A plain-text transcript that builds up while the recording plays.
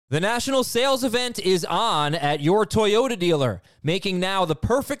The national sales event is on at your Toyota dealer, making now the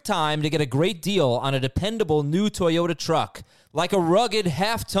perfect time to get a great deal on a dependable new Toyota truck. Like a rugged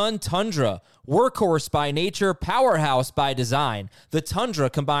half-ton Tundra, workhorse by nature, powerhouse by design, the Tundra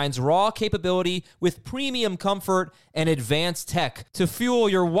combines raw capability with premium comfort and advanced tech to fuel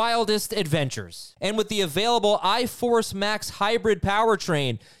your wildest adventures. And with the available iForce Max hybrid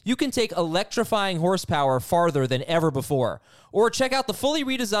powertrain, you can take electrifying horsepower farther than ever before. Or check out the fully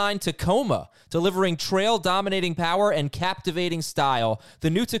redesigned Tacoma, delivering trail-dominating power and captivating style. The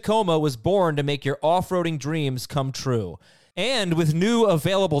new Tacoma was born to make your off-roading dreams come true. And with new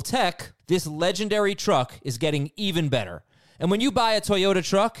available tech, this legendary truck is getting even better. And when you buy a Toyota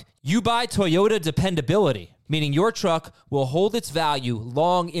truck, you buy Toyota dependability, meaning your truck will hold its value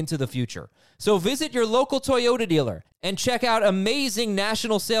long into the future. So visit your local Toyota dealer and check out amazing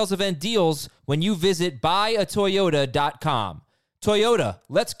national sales event deals when you visit buyatoyota.com. Toyota,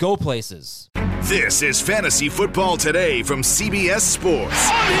 let's go places. This is Fantasy Football Today from CBS Sports.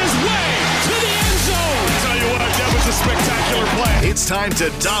 On his way to the end zone. I tell you what, that was a spectacular play. It's time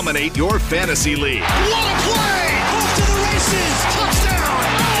to dominate your fantasy league. What a play! Off to the races. Touchdown.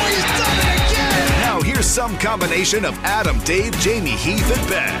 Oh, he's done it again. Now here's some combination of Adam, Dave, Jamie, Heath, and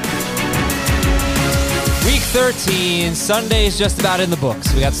Ben. Week 13, Sunday's just about in the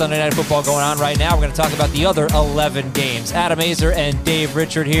books. We got Sunday Night Football going on right now. We're going to talk about the other 11 games. Adam Azer and Dave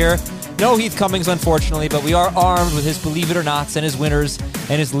Richard here. No Heath Cummings, unfortunately, but we are armed with his Believe It or Nots and his winners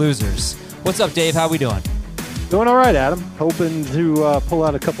and his losers. What's up, Dave? How we doing? Doing all right, Adam. Hoping to pull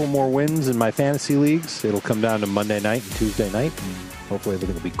out a couple more wins in my fantasy leagues. It'll come down to Monday night and Tuesday night, and hopefully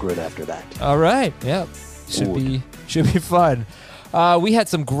everything will be good after that. All right. Yep. Should be fun. We had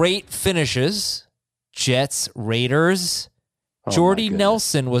some great finishes. Jets, Raiders. Jordy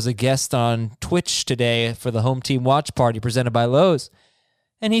Nelson was a guest on Twitch today for the home team watch party presented by Lowe's.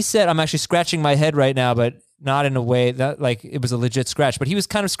 And he said, I'm actually scratching my head right now, but not in a way that like it was a legit scratch. But he was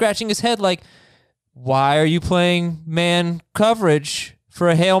kind of scratching his head like, why are you playing man coverage for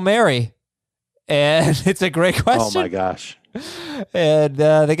a Hail Mary? And it's a great question. Oh, my gosh. And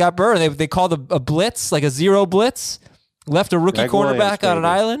they got burned. They called a blitz, like a zero blitz, left a rookie cornerback on an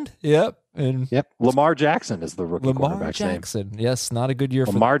island. Yep. Lamar Jackson is the rookie cornerback's name. Lamar Jackson. Yes, not a good year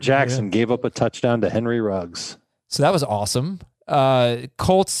for Lamar Jackson gave up a touchdown to Henry Ruggs. So that was awesome.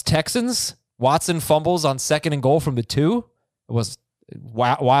 Colts, Texans. Watson fumbles on 2nd and goal from the 2. It was a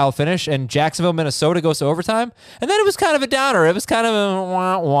wild finish. And Jacksonville, Minnesota goes to overtime. And then it was kind of a downer. It was kind of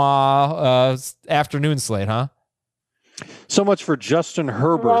a afternoon slate, huh? So much for Justin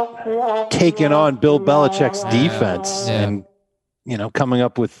Herbert taking on Bill Belichick's defense and coming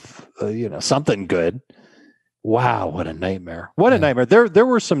up with, something good. Wow, what a nightmare. What a nightmare. There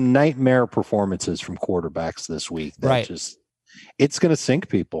were some nightmare performances from quarterbacks this week. That it's going to sink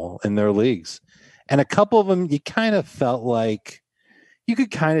people in their leagues. And a couple of them, you kind of felt like you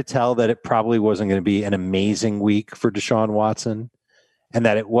could kind of tell that it probably wasn't going to be an amazing week for Deshaun Watson and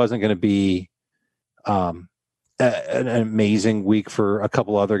that it wasn't going to be an amazing week for a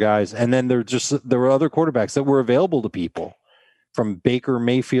couple other guys. And then there were other quarterbacks that were available to people, from Baker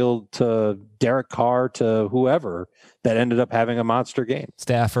Mayfield to Derek Carr to whoever, that ended up having a monster game.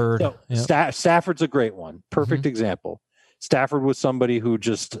 Stafford. So, Stafford's a great one. Perfect example. Stafford was somebody who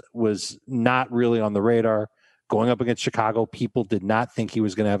just was not really on the radar. Going up against Chicago, people did not think he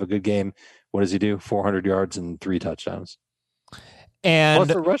was going to have a good game. What does he do? 400 yards and 3 touchdowns. And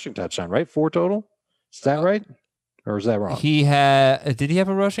plus a rushing touchdown, right? 4 total? Is that right? Or is that wrong? Did he have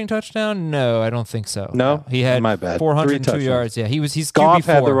a rushing touchdown? No, I don't think so. No? He had my bad. 402 yards. Yeah, he's Goff QB4.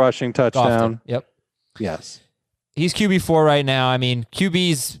 had the rushing touchdown. Yep. Yes. He's QB4 right now. I mean,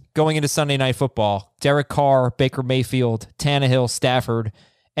 QBs going into Sunday Night Football. Derek Carr, Baker Mayfield, Tannehill, Stafford,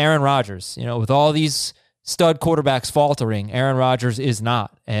 Aaron Rodgers. With all these stud quarterbacks faltering, Aaron Rodgers is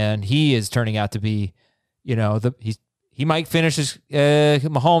not. And he is turning out to be, he might finish his,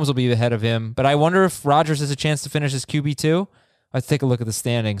 Mahomes will be ahead of him. But I wonder if Rodgers has a chance to finish his QB2. Let's take a look at the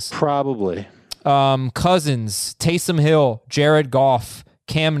standings. Probably. Cousins, Taysom Hill, Jared Goff,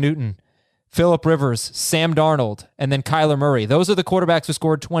 Cam Newton, Phillip Rivers, Sam Darnold, and then Kyler Murray. Those are the quarterbacks who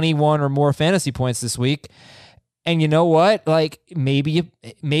scored 21 or more fantasy points this week. And you know what? Like maybe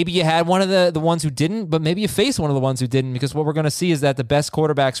you had one of the ones who didn't, but maybe you faced one of the ones who didn't, because what we're going to see is that the best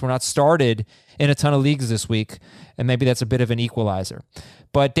quarterbacks were not started in a ton of leagues this week, and maybe that's a bit of an equalizer.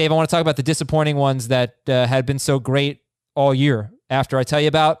 But Dave, I want to talk about the disappointing ones that had been so great all year after I tell you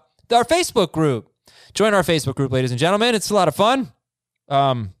about our Facebook group. Join our Facebook group, ladies and gentlemen. It's a lot of fun.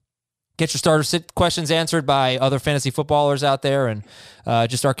 Get your starter sit questions answered by other fantasy footballers out there and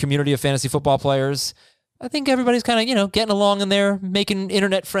just our community of fantasy football players. I think everybody's kind of, getting along in there, making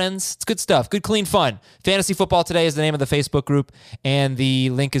internet friends. It's good stuff. Good, clean fun. Fantasy Football Today is the name of the Facebook group, and the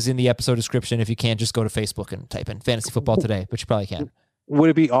link is in the episode description. If you can't, just go to Facebook and type in Fantasy Football Today, but you probably can.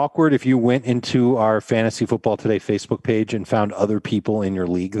 Would it be awkward if you went into our Fantasy Football Today Facebook page and found other people in your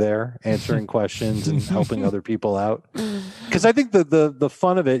league there answering questions and helping other people out? Because I think the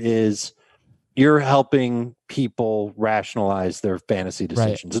fun of it is you're helping people rationalize their fantasy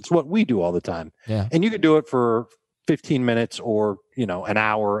decisions. Right. It's what we do all the time. Yeah. And you could do it for 15 minutes or, an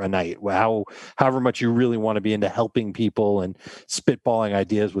hour a night, however much you really want to be into helping people and spitballing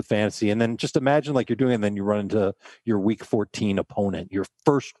ideas with fantasy. And then just imagine like you're doing it, and then you run into your week 14 opponent, your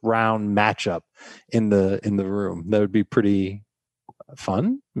first round matchup in the room. That would be pretty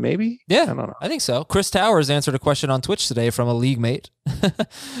fun, maybe. Yeah, I don't know. I think so. Chris Towers answered a question on Twitch today from a league mate.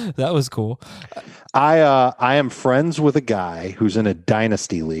 That was cool. I am friends with a guy who's in a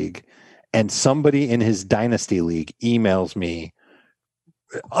dynasty league, and somebody in his dynasty league emails me,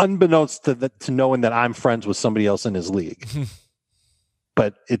 unbeknownst to knowing that I'm friends with somebody else in his league.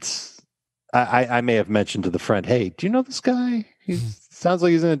 But I may have mentioned to the friend, hey, do you know this guy? He sounds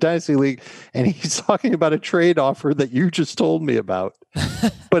like he's in a dynasty league, and he's talking about a trade offer that you just told me about,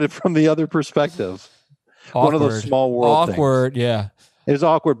 but from the other perspective. Awkward. One of those small world things. Awkward, yeah. It was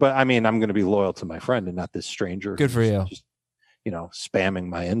awkward, but I mean, I'm going to be loyal to my friend and not this stranger. Good for you. Just, spamming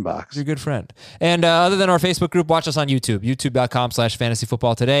my inbox. You're a good friend. And other than our Facebook group, watch us on YouTube,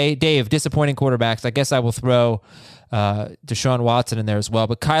 youtube.com/fantasyfootballtoday. Dave, disappointing quarterbacks. I guess I will throw Deshaun Watson in there as well.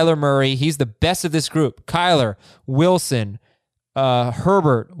 But Kyler Murray, he's the best of this group. Kyler, Wilson,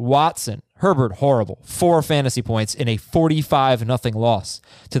 Herbert, Watson. Herbert, horrible. 4 fantasy points in a 45-0 loss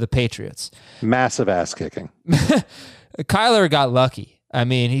to the Patriots. Massive ass kicking. Kyler got lucky. I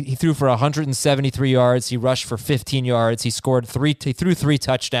mean, he threw for 173 yards. He rushed for 15 yards. He scored he threw 3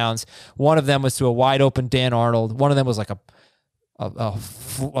 touchdowns. One of them was to a wide open Dan Arnold. One of them was like a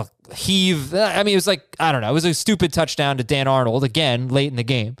heave. I mean, it was like, I don't know. It was a stupid touchdown to Dan Arnold again late in the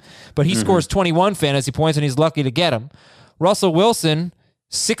game. But he scores 21 fantasy points, and he's lucky to get them. Russell Wilson,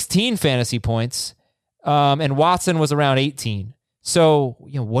 16 fantasy points, and Watson was around 18. So,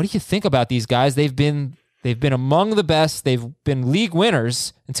 what do you think about these guys? They've been among the best. They've been league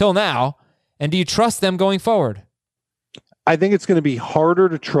winners until now. And do you trust them going forward? I think it's going to be harder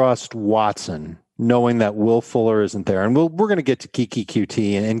to trust Watson knowing that Will Fuller isn't there. And we're going to get to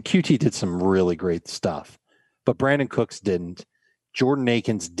Coutee, and Coutee did some really great stuff. But Brandon Cooks didn't. Jordan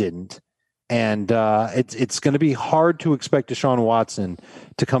Akins didn't. And it's going to be hard to expect Deshaun Watson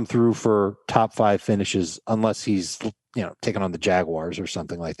to come through for top 5 finishes unless he's taking on the Jaguars or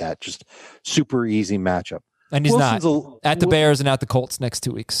something like that. Just super easy matchup. And he's Wilson's not at the Bears and at the Colts next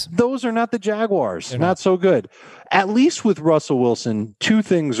 2 weeks. Those are not the Jaguars. They're not so good. At least with Russell Wilson, 2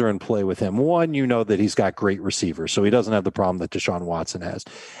 things are in play with him. One, that he's got great receivers, so he doesn't have the problem that Deshaun Watson has.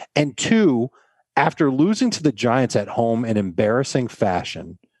 And 2, after losing to the Giants at home in embarrassing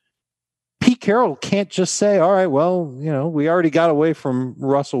fashion, Pete Carroll can't just say, all right, well, we already got away from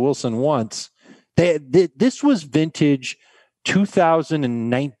Russell Wilson once. This was vintage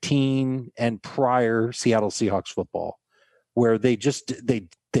 2019 and prior Seattle Seahawks football, where they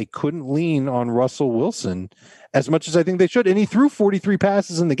couldn't lean on Russell Wilson as much as I think they should. And he threw 43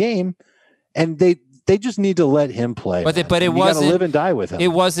 passes in the game, and they just need to let him play. But it wasn't live and die with him. It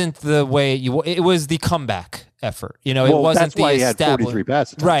wasn't the way it was the comeback effort. It wasn't that's the why he had 43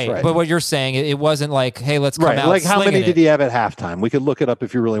 passes. Right. But what you're saying, it wasn't like, hey, let's come out. Like how many did he have at halftime? We could look it up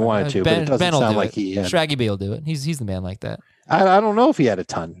if you really wanted to, but it doesn't sound like he had. Shaggy B will do it. He's the man like that. I don't know if he had a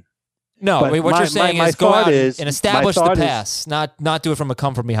ton. No, what you're saying is go out and establish the pass, not do it from a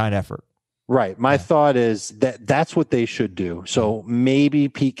come from behind effort. Right. My thought is that's what they should do. So maybe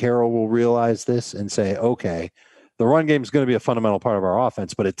Pete Carroll will realize this and say, okay, the run game is going to be a fundamental part of our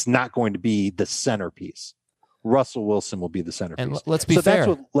offense, but it's not going to be the centerpiece. Russell Wilson will be the centerpiece. And let's be fair. That's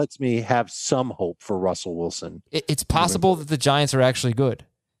what lets me have some hope for Russell Wilson. It's possible that the Giants are actually good.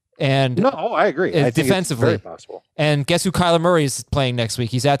 And no, I agree. I think defensively, it's very possible. And guess who Kyler Murray is playing next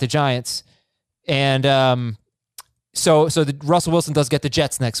week? He's at the Giants. And so Russell Wilson does get the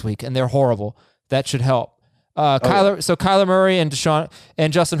Jets next week, and they're horrible. That should help. Kyler Murray and Deshaun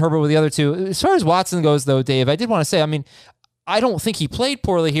and Justin Herbert were the other 2. As far as Watson goes, though, Dave, I did want to say, I don't think he played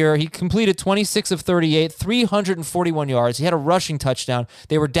poorly here. He completed 26 of 38, 341 yards. He had a rushing touchdown.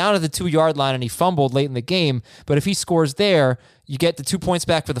 They were down at the 2-yard line, and he fumbled late in the game. But if he scores there, you get the 2 points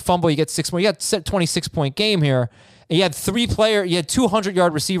back for the fumble. You get 6 more. You got a 26-point game here. And you had 2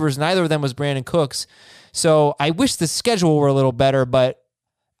 200-yard receivers. Neither of them was Brandon Cooks. So I wish the schedule were a little better, but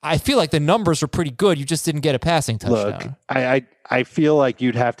I feel like the numbers are pretty good. You just didn't get a passing touchdown. Look, I feel like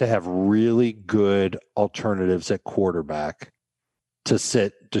you'd have to have really good alternatives at quarterback to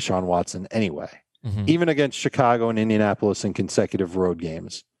sit Deshaun Watson anyway. Even against Chicago and Indianapolis in consecutive road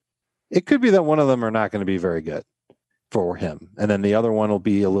games. It could be that one of them are not going to be very good for him. And then the other one will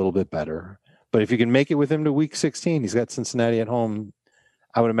be a little bit better. But if you can make it with him to week 16, he's got Cincinnati at home.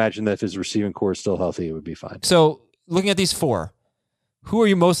 I would imagine that if his receiving core is still healthy, it would be fine. So looking at these four, who are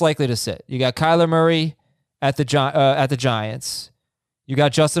you most likely to sit? You got Kyler Murray at the Giants. You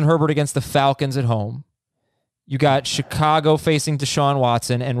got Justin Herbert against the Falcons at home. You got Chicago facing Deshaun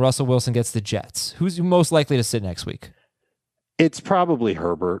Watson, and Russell Wilson gets the Jets. Who's most likely to sit next week? It's probably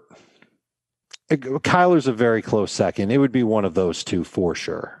Herbert. Kyler's a very close second. It would be one of those two for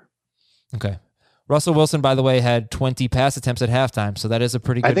sure. Okay. Russell Wilson, by the way, had 20 pass attempts at halfime, so that is a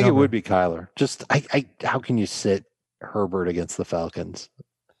pretty good number. It would be Kyler. Just, how can you sit Herbert against the Falcons?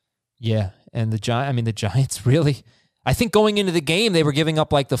 Yeah, and the Giants really... I think going into the game, they were giving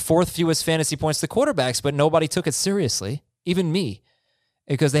up like the fourth fewest fantasy points to quarterbacks, but nobody took it seriously, even me,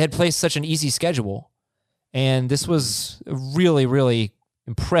 because they had played such an easy schedule. And this was a really, really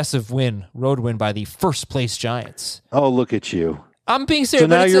impressive road win by the first-place Giants. Oh, look at you. I'm being serious.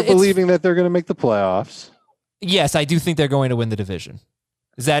 So now you're believing that they're going to make the playoffs? Yes, I do think they're going to win the division.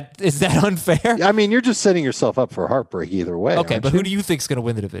 Is that unfair? I mean, you're just setting yourself up for heartbreak either way. Okay, but who do you think is going to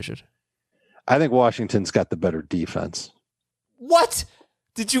win the division? I think Washington's got the better defense. What?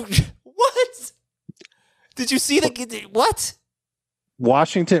 Did you see what?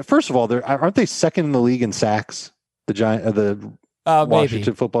 Washington, first of all, aren't they second in the league in sacks? The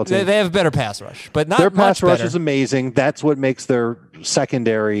Washington football team. They have a better pass rush, but not their much pass rush better. is amazing. That's what makes their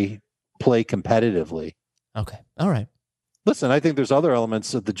secondary play competitively. Okay. All right. Listen, I think there's other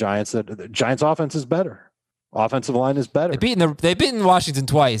elements of the Giants that the Giants offense is better. Offensive line is better. They've beaten Washington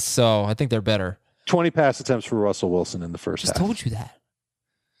twice, so I think they're better. 20 pass attempts for Russell Wilson in the first half. Just told you that.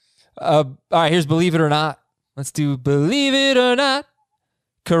 All right, here's Believe It or Not. Let's do Believe It or Not.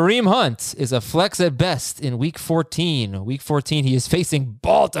 Kareem Hunt is a flex at best in Week 14. Week 14, he is facing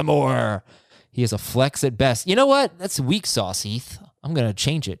Baltimore. He is a flex at best. You know what? That's weak sauce, Heath. I'm going to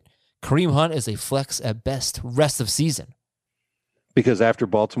change it. Kareem Hunt is a flex at best rest of season. Because after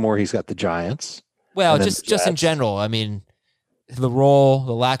Baltimore, he's got the Giants. Well, just in general. I mean, the role,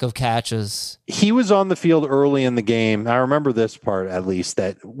 the lack of catches. He was on the field early in the game. I remember this part, at least,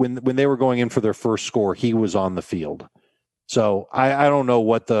 that when they were going in for their first score, he was on the field. So I don't know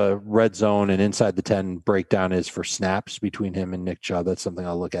what the red zone and inside the 10 breakdown is for snaps between him and Nick Chubb. That's something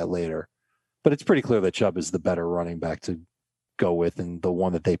I'll look at later. But it's pretty clear that Chubb is the better running back to go with and the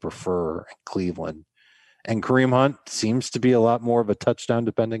one that they prefer in Cleveland. And Kareem Hunt seems to be a lot more of a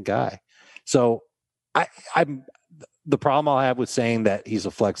touchdown-dependent guy. So I'm the problem I'll have with saying that he's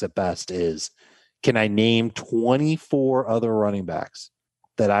a flex at best is, can I name 24 other running backs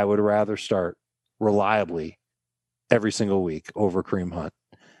that I would rather start reliably every single week over Kareem Hunt?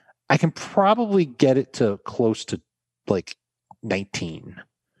 I can probably get it to close to like 19.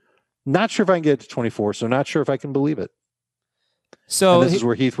 Not sure if I can get it to 24, so not sure if I can believe it. So this is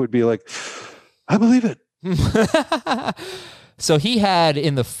where Heath would be like, I believe it. So he had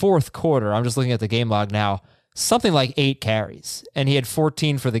in the fourth quarter, I'm just looking at the game log now, something like 8 carries, and he had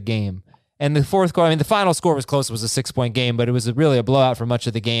 14 for the game. And the fourth quarter, I mean, the final score was close. It was a 6-point game, but it was really a blowout for much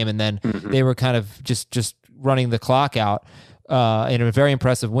of the game. And then they were kind of just running the clock out in a very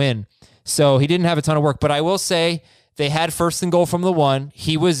impressive win. So he didn't have a ton of work, but I will say they had first and goal from the 1.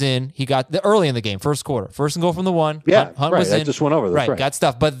 He was in. He got the early in the game, first quarter, first and goal from the 1. Yeah, Hunt right. was in. I just went over this. Right, got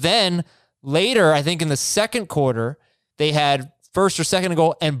stuff. But then later, I think in the second quarter, they had first or second and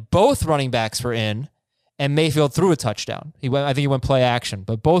goal, and both running backs were in, and Mayfield threw a touchdown. I think he went play action,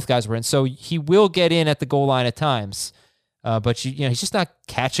 but both guys were in. So he will get in at the goal line at times, but he's just not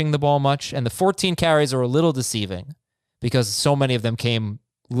catching the ball much. And the 14 carries are a little deceiving because so many of them came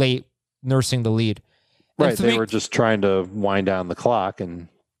late, nursing the lead. Right, they were just trying to wind down the clock, and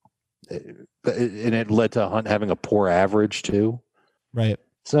it led to Hunt having a poor average too. Right.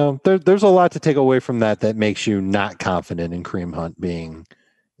 So there's a lot to take away from that makes you not confident in Kareem Hunt being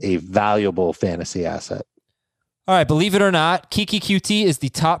a valuable fantasy asset. All right, believe it or not, Coutee is the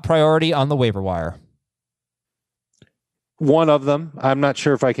top priority on the waiver wire. One of them. I'm not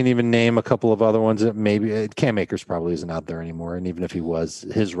sure if I can even name a couple of other ones. That maybe Cam Akers probably isn't out there anymore, and even if he was,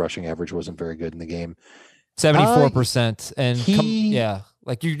 his rushing average wasn't very good in the game. 74%, and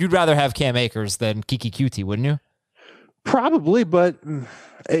you'd rather have Cam Akers than Coutee, wouldn't you? Probably, but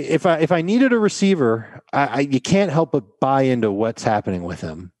if I needed a receiver, you can't help but buy into what's happening with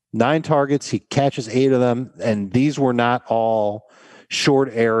him. 9 targets, he catches 8 of them, and these were not all short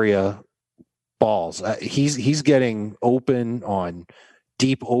area balls. He's getting open on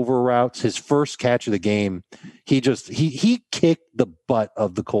deep over routes. His first catch of the game, he kicked the butt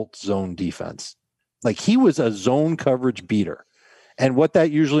of the Colts zone defense. Like, he was a zone coverage beater. And what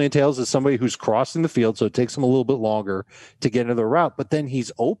that usually entails is somebody who's crossing the field, so it takes him a little bit longer to get into the route, but then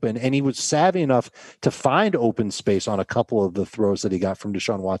he's open, and he was savvy enough to find open space on a couple of the throws that he got from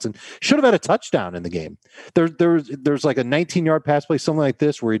Deshaun Watson. Should have had a touchdown in the game. There's like a 19-yard pass play, something like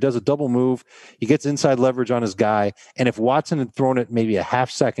this, where he does a double move, he gets inside leverage on his guy, and if Watson had thrown it maybe a half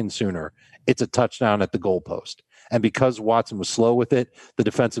second sooner, it's a touchdown at the goalpost. And because Watson was slow with it, the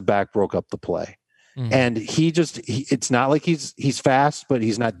defensive back broke up the play. Mm-hmm. And it's not like he's fast, but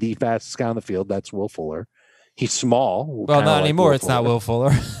he's not the fastest guy on the field. That's Will Fuller. He's small. Well, not anymore. It's not Will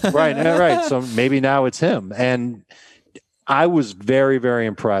Fuller. Right. So maybe now it's him. And I was very, very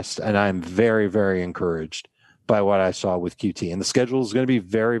impressed, and I'm very, very encouraged by what I saw with Coutee. And the schedule is going to be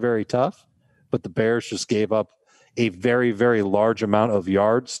very, very tough, but the Bears just gave up a very, very large amount of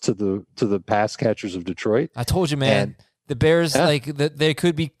yards to the pass catchers of Detroit. I told you, man. The Bears, they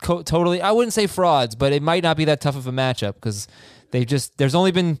could be totally, I wouldn't say frauds, but it might not be that tough of a matchup because there's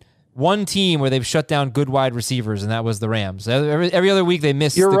only been one team where they've shut down good wide receivers, and that was the Rams. Every other week they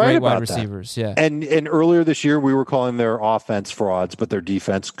missed great wide receivers. Yeah. And earlier this year we were calling their offense frauds, but their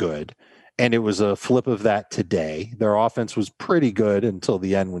defense good. And it was a flip of that today. Their offense was pretty good until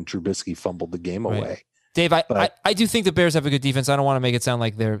the end when Trubisky fumbled the game away. Dave, I do think the Bears have a good defense. I don't want to make it sound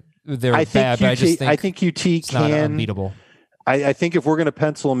like they're bad, but I think Coutee can unbeatable. I think if we're going to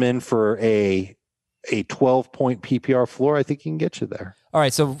pencil them in for a 12-point PPR floor, I think he can get you there. All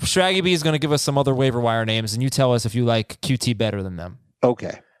right, so Shraggy B is going to give us some other waiver wire names, and you tell us if you like Coutee better than them.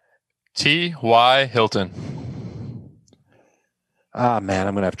 Okay. T.Y. Hilton. Man,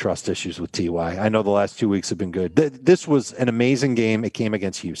 I'm going to have trust issues with T.Y. I know the last 2 weeks have been good. This was an amazing game. It came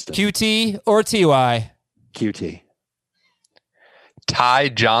against Houston. Coutee or T.Y.? Coutee. Ty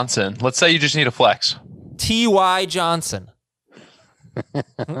Johnson. Let's say you just need a flex. T.Y. Johnson.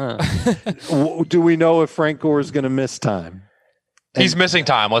 Do we know if Frank Gore is going to miss time? He's missing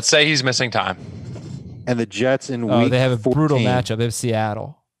time. Let's say he's missing time. And the Jets in week they have a 14. brutal matchup. They have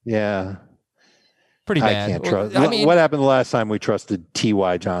Seattle. Yeah. Pretty bad. I can't trust. What happened the last time we trusted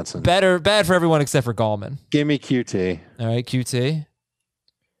T.Y. Johnson? Bad for everyone except for Gallman. Give me Coutee. All right, Coutee.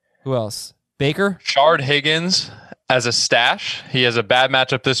 Who else? Baker? Shard Higgins as a stash. He has a bad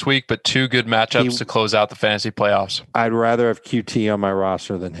matchup this week, but two good matchups to close out the fantasy playoffs. I'd rather have Coutee on my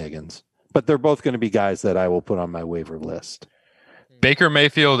roster than Higgins. But they're both going to be guys that I will put on my waiver list. Baker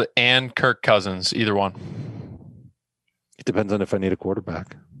Mayfield and Kirk Cousins, either one. It depends on if I need a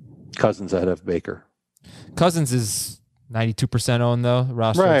quarterback. Cousins ahead of Baker. Cousins is 92% owned, though.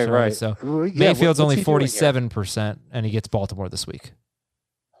 Roster. Right. So Mayfield's only 47%, and he gets Baltimore this week.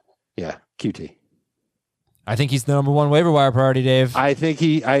 Yeah, Coutee. I think he's the number one waiver wire priority, Dave. I think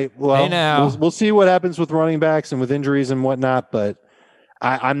we'll see what happens with running backs and with injuries and whatnot, but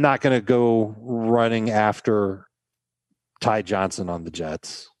I'm not going to go running after Ty Johnson on the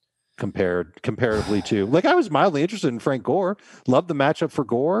Jets comparatively to, like, I was mildly interested in Frank Gore. Love the matchup for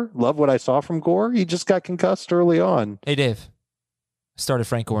Gore. Love what I saw from Gore. He just got concussed early on. Hey, Dave. Started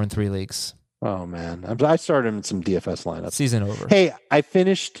Frank Gore in 3 leagues. Oh, man. I started him in some DFS lineups. Season over. Hey, I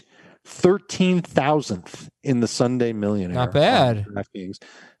finished 13,000th in the Sunday Millionaire. Not bad.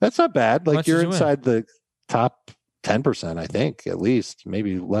 That's not bad. Like, you're inside the top 10%, I think, at least.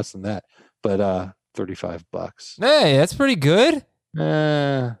 Maybe less than that. But $35. Hey, that's pretty good.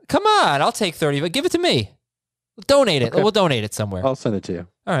 Come on, I'll take 30, but give it to me. Donate it. Okay. We'll donate it somewhere. I'll send it to you.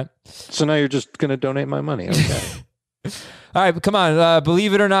 All right. So now you're just going to donate my money. Okay. All right, but come on.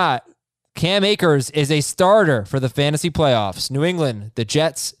 Believe it or not, Cam Akers is a starter for the fantasy playoffs. New England, the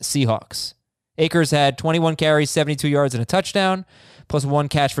Jets, Seahawks. Akers had 21 carries, 72 yards, and a touchdown, plus 1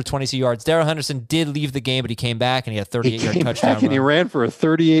 catch for 22 yards. Darrell Henderson did leave the game, but he came back, and he had a 38-yard touchdown. And he ran for a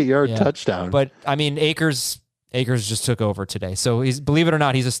 38-yard touchdown. But, I mean, Akers just took over today. So, believe it or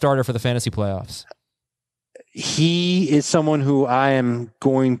not, he's a starter for the fantasy playoffs. He is someone who I am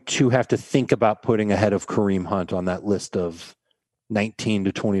going to have to think about putting ahead of Kareem Hunt on that list of 19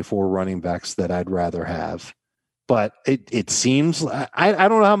 to 24 running backs that I'd rather have. But it seems, I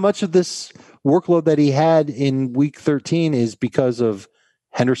don't know how much of this workload that he had in week 13 is because of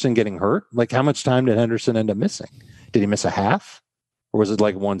Henderson getting hurt. Like, how much time did Henderson end up missing? Did he miss a half? Or was it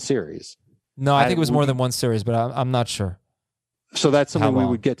like one series? No, I think it was more than one series, but I'm not sure. So that's something we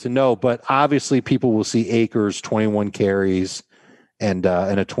would get to know. But obviously people will see Akers, 21 carries and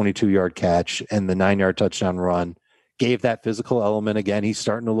a 22-yard catch and the 9-yard touchdown run. Gave that physical element again. He's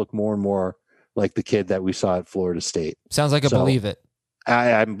starting to look more and more like the kid that we saw at Florida State. Sounds like a believe it.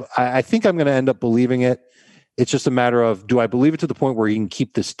 I think I'm going to end up believing it. It's just a matter of, do I believe it to the point where he can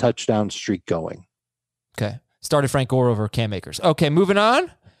keep this touchdown streak going? Okay. Started Frank Gore over Cam Akers. Okay, moving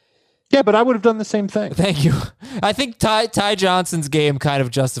on. Yeah, but I would have done the same thing. Thank you. I think Ty Johnson's game kind of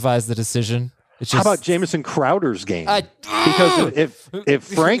justifies the decision. How about Jamison Crowder's game? Because if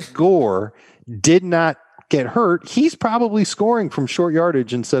Frank Gore did not get hurt, he's probably scoring from short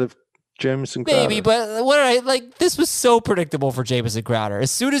yardage instead of Jamison Crowder. Maybe, but this was so predictable for Jamison Crowder.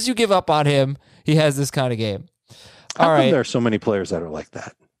 As soon as you give up on him, he has this kind of game. How come there are so many players that are like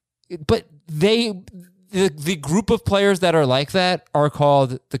that? But the group of players that are like that are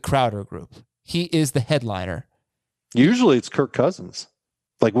called the Crowder group. He is the headliner. Usually it's Kirk Cousins.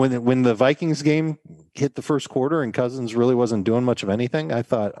 Like when the Vikings game hit the first quarter and Cousins really wasn't doing much of anything, I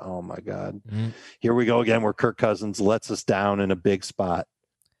thought, oh my God, here we go again where Kirk Cousins lets us down in a big spot.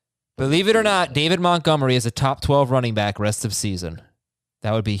 Believe it or not, David Montgomery is a top 12 running back rest of season.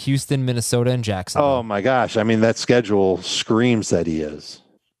 That would be Houston, Minnesota, and Jacksonville. Oh my gosh. I mean, that schedule screams that he is.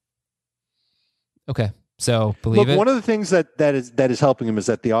 Okay. So believe it. One of the things that is helping him is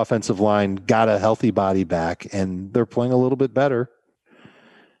that the offensive line got a healthy body back and they're playing a little bit better.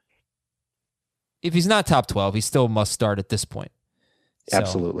 If he's not top 12, he still must start at this point. So,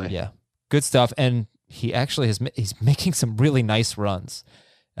 absolutely. Yeah. Good stuff. And he actually he's making some really nice runs.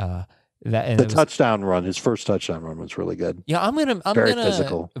 Touchdown run, his first touchdown run was really good. Yeah, I'm gonna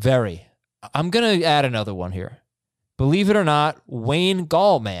physical. Very. I'm gonna add another one here. Believe it or not, Wayne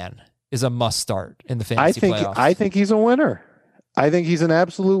Gallman is a must start in the fantasy playoffs. I think he's a winner. I think he's an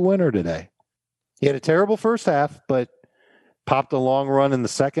absolute winner today. He had a terrible first half, but popped a long run in the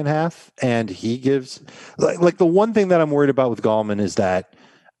second half, and he gives like the one thing that I'm worried about with Gallman is that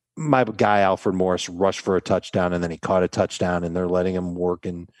my guy Alfred Morris rushed for a touchdown and then he caught a touchdown and they're letting him work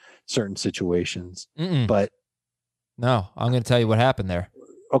in certain situations. But no, I'm going to tell you what happened there.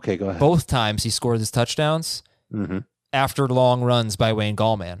 Okay, go ahead. Both times he scored his touchdowns after long runs by Wayne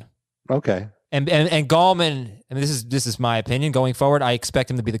Gallman. Okay. And Gallman, I mean, this is my opinion going forward. I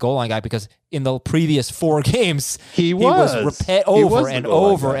expect him to be the goal line guy because in the previous 4 games, he was over and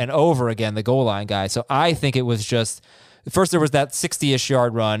over again the goal line guy. So I think it was just first there was that 60-ish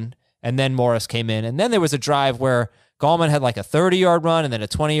yard run, and then Morris came in, and then there was a drive where Gallman had like a 30-yard run and then a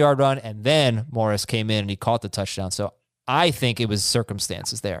 20-yard run, and then Morris came in and he caught the touchdown. So I think it was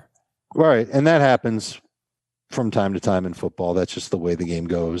circumstances there. Right, and that happens from time to time in football. That's just the way the game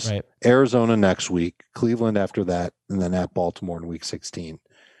goes. Right. Arizona next week, Cleveland after that, and then at Baltimore in week 16.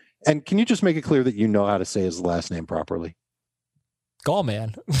 And can you just make it clear that you know how to say his last name properly?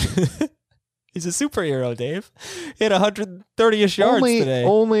 Gallman. He's a superhero, Dave. He had 130-ish yards today.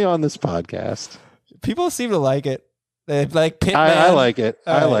 Only on this podcast. People seem to like it. They like Pittman. I like it.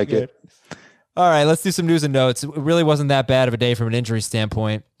 I like it. All right, let's do some news and notes. It really wasn't that bad of a day from an injury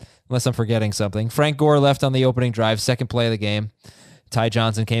standpoint, unless I'm forgetting something. Frank Gore left on the opening drive, second play of the game. Ty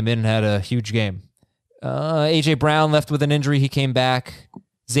Johnson came in and had a huge game. A.J. Brown left with an injury. He came back.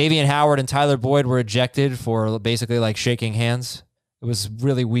 Xavier Howard and Tyler Boyd were ejected for basically like shaking hands. It was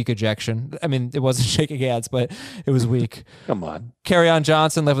really weak ejection. I mean, it wasn't shaking hands, but it was weak. Come on. Kerryon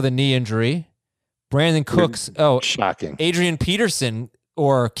Johnson left with a knee injury. Brandon Cooks. Shocking. Adrian Peterson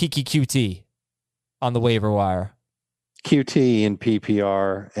or Kiki Coutee on the waiver wire. QT in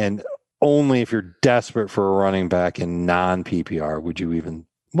PPR, and only if you're desperate for a running back in non-PPR would you even.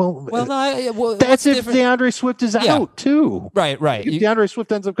 Well, that's if DeAndre Swift is out too. Right. If DeAndre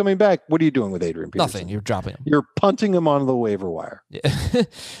Swift ends up coming back, what are you doing with Adrian Peterson? Nothing. You're dropping him. You're punting him on the waiver wire. Yeah.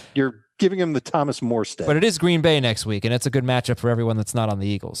 You're giving him the Thomas Morstead. But it is Green Bay next week, and it's a good matchup for everyone that's not on the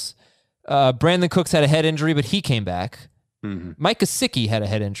Eagles. Brandon Cooks had a head injury, but he came back. Mike Gesicki had a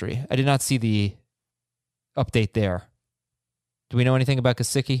head injury. I did not see the update there. Do we know anything about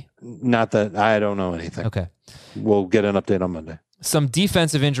Gesicki? Not that I don't know anything. Okay. We'll get an update on Monday. Some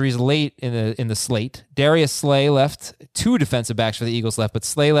defensive injuries late in the slate. Darius Slay left. 2 defensive backs for the Eagles left, but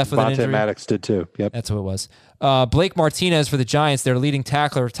Slay left with an injury. Maddox did too. Yep. That's what it was. Blake Martinez for the Giants, their leading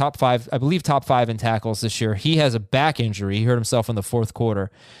tackler, top 5 in tackles this year. He has a back injury. He hurt himself in the fourth quarter.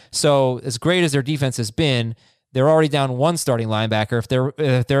 So as great as their defense has been, they're already down 1 starting linebacker.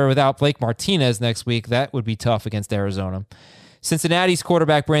 If they're without Blake Martinez next week, that would be tough against Arizona. Cincinnati's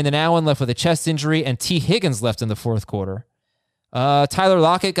quarterback Brandon Allen left with a chest injury, and T. Higgins left in the fourth quarter. Tyler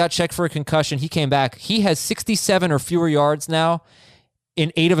Lockett got checked for a concussion. He came back. He has 67 or fewer yards now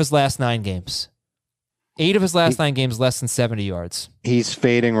in 8 of his last 9 games. 8 of his last 9 games, less than 70 yards. He's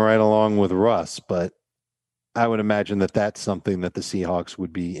fading right along with Russ, but I would imagine that that's something that the Seahawks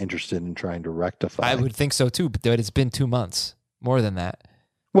would be interested in trying to rectify. I would think so too, but it's been 2 months, more than that.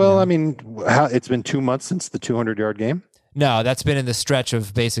 Well, I mean, it's been 2 months since the 200-yard game. No, that's been in the stretch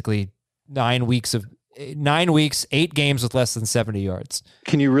of basically 9 weeks, 8 games with less than 70 yards.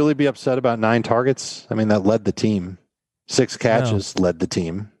 Can you really be upset about 9 targets? I mean, that led the team. 6 catches led the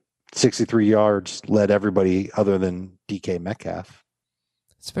team. 63 yards led everybody other than DK Metcalf.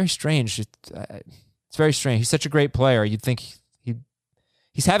 It's very strange. It's very strange. He's such a great player. You'd think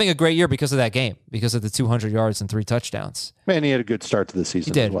he's having a great year because of that game, because of the 200 yards and 3 touchdowns. Man, he had a good start to the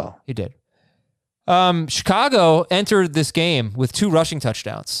season as well. He did. Chicago entered this game with 2 rushing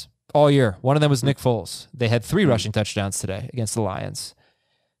touchdowns all year. One of them was Nick Foles. They had 3 rushing touchdowns today against the Lions.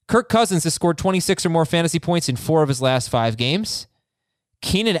 Kirk Cousins has scored 26 or more fantasy points in 4 of his last 5 games.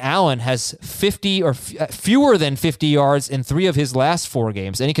 Keenan Allen has 50 or fewer than 50 yards in 3 of his last 4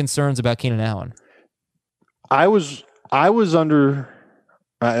 games. Any concerns about Keenan Allen? I was under,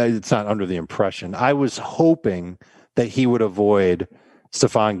 it's not under the impression. I was hoping that he would avoid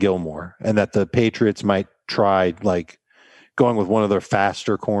Stephon Gilmore and that the Patriots might try like going with one of their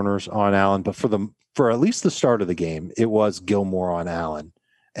faster corners on Allen. But for at least the start of the game, it was Gilmore on Allen,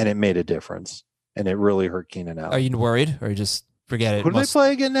 and it made a difference, and it really hurt Keenan Allen. Are you worried, or you just forget it? Who do they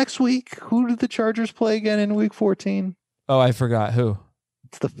play again next week? Who did the Chargers play again in week 14? Oh, I forgot. Who?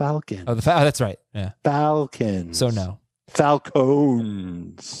 It's the Falcons. Oh, that's right. Yeah. Falcons. So no.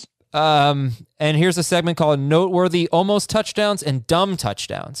 Falcons. And here's a segment called Noteworthy Almost Touchdowns and Dumb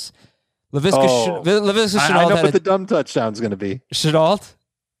Touchdowns. Laviska Shenault. I know what the dumb touchdown's going to be. Shenault?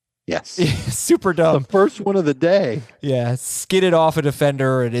 Yes. Super dumb. The first one of the day. Yeah. Skidded off a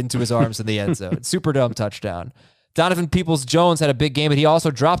defender and into his arms in the end zone. Super dumb touchdown. Donovan Peoples-Jones had a big game, but he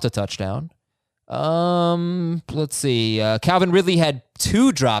also dropped a touchdown. Let's see. Calvin Ridley had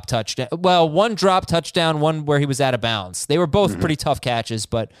 2 drop touchdowns. Well, 1 drop touchdown, 1 where he was out of bounds. They were both pretty tough catches,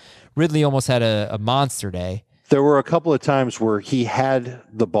 but Ridley almost had a monster day. There were a couple of times where he had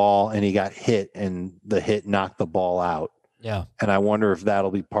the ball and he got hit, and the hit knocked the ball out. Yeah. And I wonder if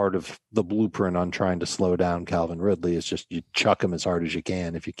that'll be part of the blueprint on trying to slow down Calvin Ridley. It's just you chuck him as hard as you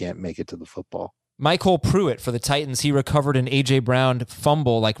can if you can't make it to the football. Michael Pruitt for the Titans, he recovered an A.J. Brown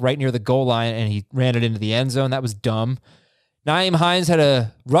fumble like right near the goal line, and he ran it into the end zone. That was dumb. Nyheim Hines had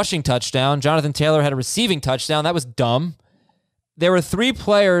a rushing touchdown. Jonathan Taylor had a receiving touchdown. That was dumb. There were 3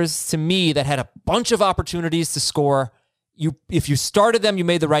 players to me that had a bunch of opportunities to score. If you started them, you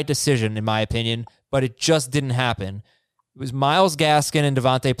made the right decision, in my opinion, but it just didn't happen. It was Myles Gaskin and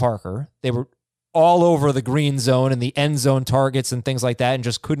Devontae Parker. They were all over the green zone and the end zone targets and things like that and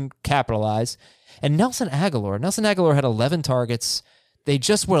just couldn't capitalize. And Nelson Aguilar had 11 targets. They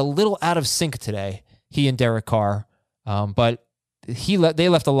just were a little out of sync today, he and Derek Carr. But they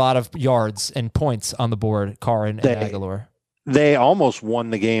left a lot of yards and points on the board, Carr and Aguilar. They almost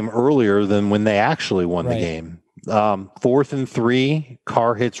won the game earlier than when they actually won the game. 4th and 3,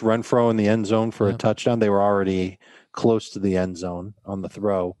 Carr hits Renfro in the end zone for a touchdown. They were already close to the end zone on the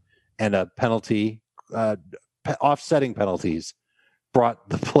throw, and a penalty, offsetting penalties brought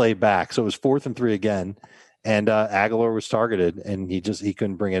the play back. So it was 4th and 3 again, and Aguilar was targeted, and he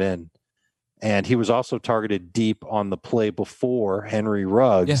couldn't bring it in. And he was also targeted deep on the play before Henry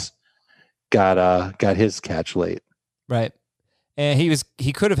Ruggs got his catch late. Right. And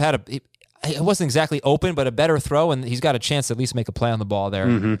he could have had it wasn't exactly open, but a better throw, and he's got a chance to at least make a play on the ball there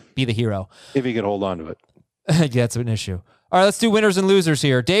and be the hero. If he could hold on to it. Yeah, that's an issue. All right, let's do winners and losers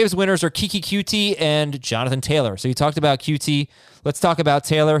here. Dave's winners are Keke Coutee and Jonathan Taylor. So you talked about Coutee. Let's talk about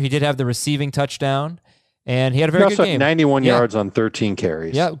Taylor. He did have the receiving touchdown, and he had a very good game. 91 yards on 13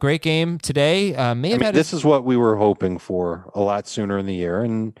 carries. Yeah, great game today. This is what we were hoping for a lot sooner in the year,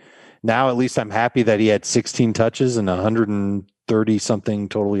 and now at least I'm happy that he had 16 touches and 130-something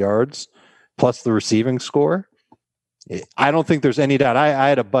total yards, plus the receiving score. I don't think there's any doubt. I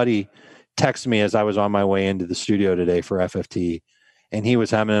had a buddy text me as I was on my way into the studio today for FFT, and he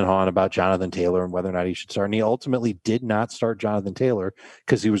was hemming and hawing about Jonathan Taylor and whether or not he should start. And he ultimately did not start Jonathan Taylor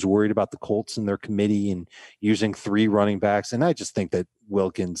because he was worried about the Colts and their committee and using 3 running backs. And I just think that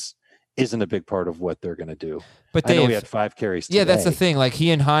Wilkins isn't a big part of what they're going to do. But I know he had 5 carries today. Yeah, that's the thing. Like, he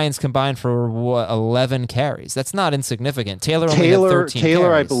and Hines combined for 11 carries. That's not insignificant. Taylor only had 13 Taylor,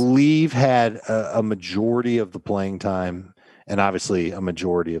 carries. I believe, had a majority of the playing time and obviously a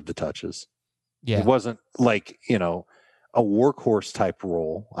majority of the touches. Yeah. It wasn't like, a workhorse type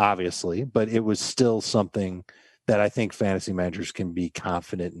role, obviously, but it was still something that I think fantasy managers can be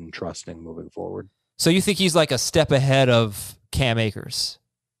confident in trusting moving forward. So you think he's like a step ahead of Cam Akers?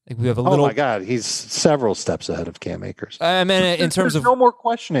 Like, we have a little. Oh my God, he's several steps ahead of Cam Akers. I mean, in terms of no more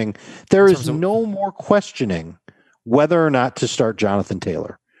questioning. There is no more questioning whether or not to start Jonathan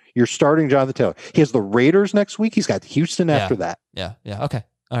Taylor. You're starting Jonathan Taylor. He has the Raiders next week. He's got Houston after that. Yeah. Okay.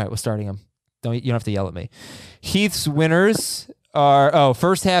 All right. We're starting him. You don't have to yell at me. Heath's winners are,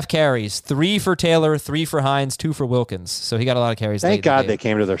 first half carries, 3 for Taylor, 3 for Hines, 2 for Wilkins. So he got a lot of carries. Thank God they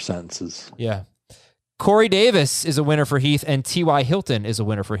came to their senses. Yeah. Corey Davis is a winner for Heath, and T.Y. Hilton is a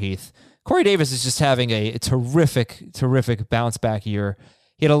winner for Heath. Corey Davis is just having a terrific bounce back year.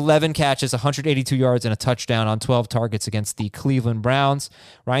 He had 11 catches, 182 yards, and a touchdown on 12 targets against the Cleveland Browns.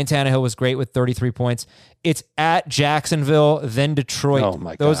 Ryan Tannehill was great with 33 points. It's at Jacksonville, then Detroit. Oh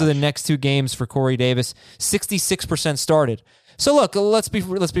my Those gosh. are the next 2 games for Corey Davis. 66% started. So look, let's be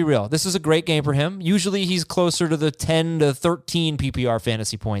real. This is a great game for him. Usually he's closer to the 10 to 13 PPR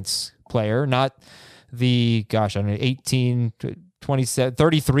fantasy points player, not the 18, 27,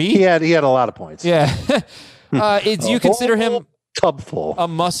 33. He had a lot of points. Yeah. Do you consider him tub full a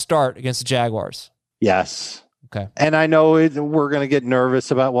must start against the Jaguars? Yes. Okay. And I know we're going to get nervous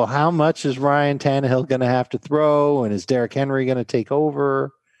about, well, how much is Ryan Tannehill going to have to throw, and is Derrick Henry going to take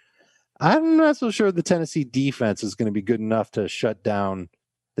over? I'm not so sure the Tennessee defense is going to be good enough to shut down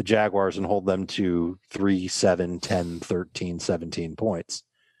the Jaguars and hold them to 3, 7, 10, 13, 17 points.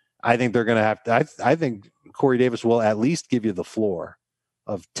 I think they're going to have to, I think Corey Davis will at least give you the floor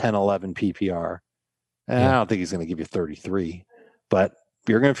of 10, 11 PPR. And I don't think he's going to give you 33, but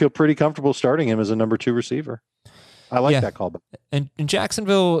you're going to feel pretty comfortable starting him as a number 2 receiver. I like that callback. And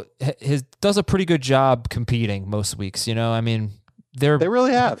Jacksonville does a pretty good job competing most weeks. I mean, they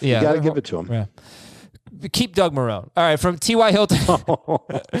really have. You got to give it to them. Yeah. Keep Doug Marrone. All right, from T.Y. Hilton.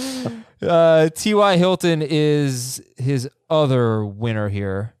 T.Y. Hilton is his other winner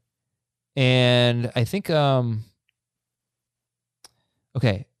here. And I think, okay.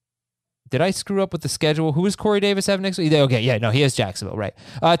 Did I screw up with the schedule? Who does Corey Davis have next week? Okay, yeah, no, he has Jacksonville, right.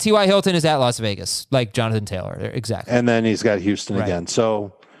 T.Y. Hilton is at Las Vegas, like Jonathan Taylor. Exactly. And then he's got Houston again.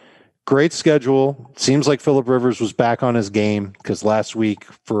 So great schedule. Seems like Phillip Rivers was back on his game because last week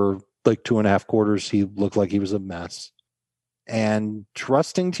for like 2.5 quarters, he looked like he was a mess. And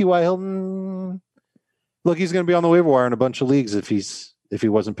trusting T.Y. Hilton, look, he's going to be on the waiver wire in a bunch of leagues if he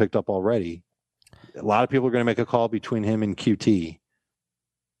wasn't picked up already. A lot of people are going to make a call between him and Coutee.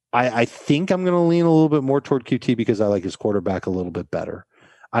 I think I'm going to lean a little bit more toward Coutee because I like his quarterback a little bit better.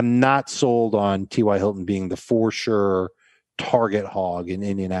 I'm not sold on T.Y. Hilton being the for sure target hog in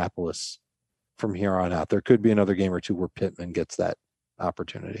Indianapolis from here on out. There could be another game or two where Pittman gets that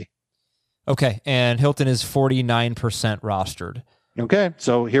opportunity. Okay, and Hilton is 49% rostered. Okay,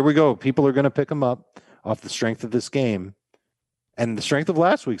 so here we go. People are going to pick him up off the strength of this game and the strength of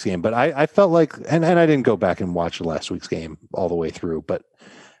last week's game. But I felt like, and I didn't go back and watch last week's game all the way through, but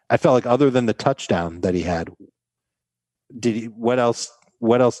I felt like other than the touchdown that he had, what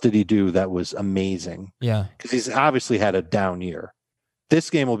else did he do that was amazing? Yeah. Because he's obviously had a down year. This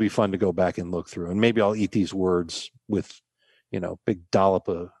game will be fun to go back and look through. And maybe I'll eat these words with, big dollop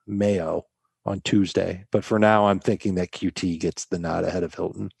of mayo on Tuesday. But for now, I'm thinking that Coutee gets the nod ahead of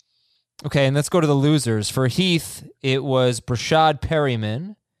Hilton. Okay, and let's go to the losers. For Heath, it was Brashad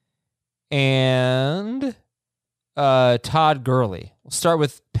Perryman and Todd Gurley. We'll start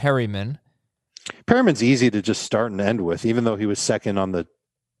with Perryman. Perryman's easy to just start and end with, even though he was second on the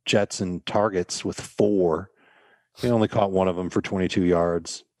Jets in targets with 4. He only caught one of them for 22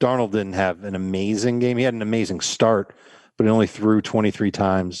 yards. Darnold didn't have an amazing game. He had an amazing start, but he only threw 23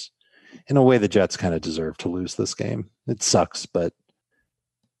 times. In a way, the Jets kind of deserve to lose this game. It sucks, but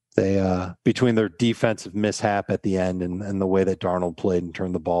they, between their defensive mishap at the end and the way that Darnold played and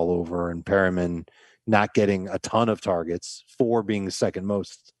turned the ball over, and Perryman not getting a ton of targets, 4 being the second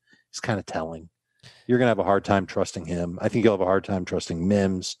most, is kind of telling. You're going to have a hard time trusting him. I think you'll have a hard time trusting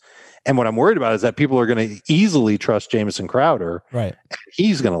Mims. And what I'm worried about is that people are going to easily trust Jamison Crowder. Right.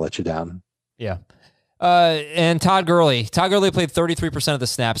 He's going to let you down. Yeah. And Todd Gurley. Todd Gurley played 33% of the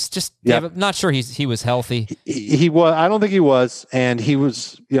snaps. Just not sure he was healthy. He was. I don't think he was. And he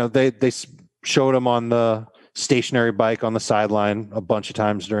was. They showed him on the stationary bike on the sideline a bunch of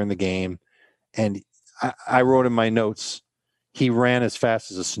times during the game, and I wrote in my notes, he ran as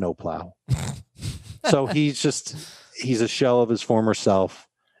fast as a snowplow. So he's a shell of his former self.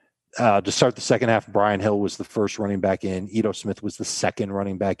 To start the second half, Brian Hill was the first running back in. Ito Smith was the second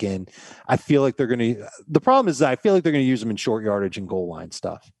running back in. I feel like the problem is that I feel like they're going to use him in short yardage and goal line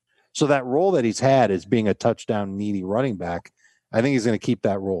stuff. So that role that he's had as being a touchdown needy running back, I think he's going to keep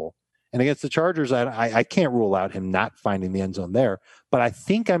that role. And against the Chargers, I can't rule out him not finding the end zone there, but I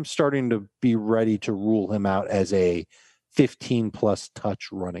think I'm starting to be ready to rule him out as a 15-plus touch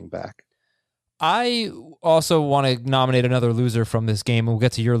running back. I also want to nominate another loser from this game. We'll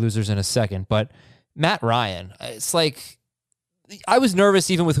get to your losers in a second, but Matt Ryan, it's like I was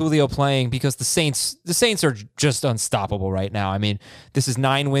nervous even with Julio playing because the Saints are just unstoppable right now. I mean, this is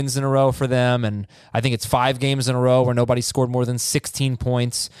 9 wins in a row for them, and I think it's 5 games in a row where nobody scored more than 16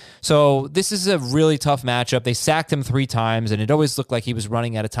 points. So this is a really tough matchup. They sacked him 3 times, and it always looked like he was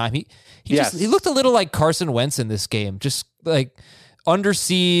running out of time. He looked a little like Carson Wentz in this game, just like under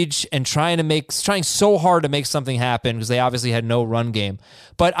siege and trying so hard to make something happen because they obviously had no run game.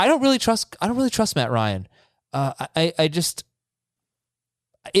 But I don't really trust Matt Ryan.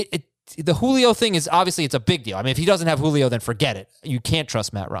 The Julio thing is obviously it's a big deal. I mean, if he doesn't have Julio, then forget it. You can't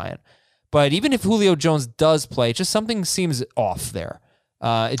trust Matt Ryan. But even if Julio Jones does play, just something seems off there.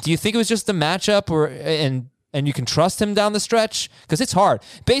 Do you think it was just the matchup, and you can trust him down the stretch? Because it's hard.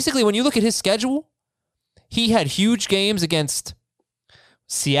 Basically, when you look at his schedule, he had huge games against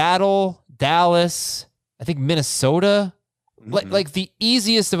Seattle, Dallas, I think Minnesota. Like the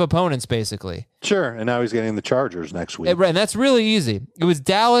easiest of opponents, basically. Sure, and now he's getting the Chargers next week. Right, and that's really easy. It was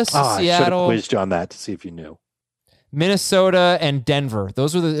Dallas, Seattle. I should have quizzed you on that to see if you knew. Minnesota and Denver.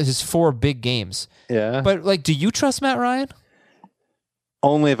 Those were his 4 big games. Yeah. But, do you trust Matt Ryan?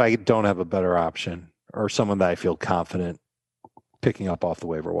 Only if I don't have a better option or someone that I feel confident picking up off the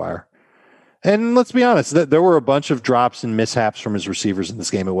waiver wire. And let's be honest, there were a bunch of drops and mishaps from his receivers in this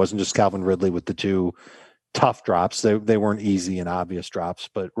game. It wasn't just Calvin Ridley with the 2 tough drops. They weren't easy and obvious drops,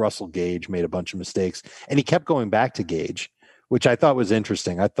 but Russell Gage made a bunch of mistakes, and he kept going back to Gage, which I thought was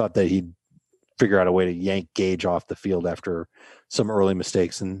interesting. I thought that he'd figure out a way to yank Gage off the field after some early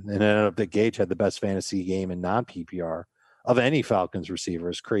mistakes, and it ended up that Gage had the best fantasy game in non-PPR of any Falcons receiver,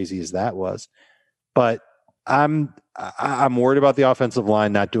 as crazy as that was. But I'm worried about the offensive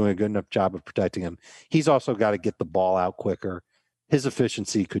line not doing a good enough job of protecting him. He's also got to get the ball out quicker. His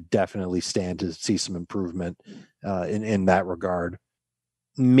efficiency could definitely stand to see some improvement in that regard.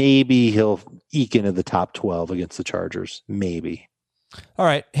 Maybe he'll eke into the top 12 against the Chargers. Maybe. All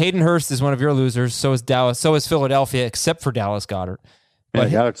right. Hayden Hurst is one of your losers. So is Dallas. So is Philadelphia, except for Dallas Goedert.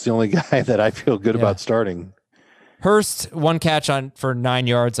 But Goedert's the only guy that I feel good about starting. Hurst, 1 catch for 9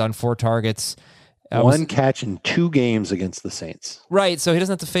 yards on 4 targets. One catch in 2 games against the Saints. Right, so he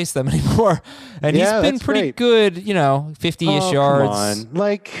doesn't have to face them anymore. And he's been pretty good, 50-ish yards. Come on.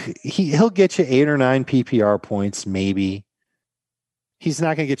 Like, he'll get you 8 or 9 PPR points, maybe. He's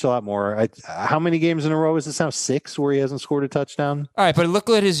not going to get you a lot more. How many games in a row is this now? 6 where he hasn't scored a touchdown? All right, but look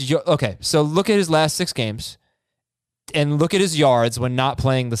at his last 6 games and look at his yards when not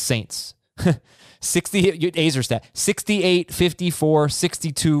playing the Saints. 68, 54,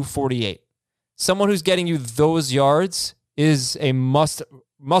 62, 48. Someone who's getting you those yards is a must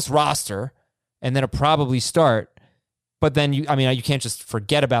roster and then a probably start. But then you can't just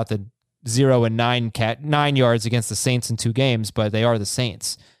forget about the 0 and 9 yards against the Saints in 2 games, but they are the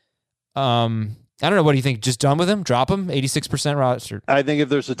Saints. I don't know. What do you think? Just done with him? Drop him? 86% roster. I think if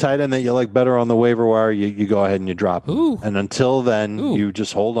there's a tight end that you like better on the waiver wire, you go ahead and you drop him. Ooh. And until then, you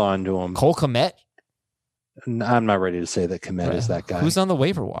just hold on to him. Cole Kmet? I'm not ready to say that Kmet is that guy. Who's on the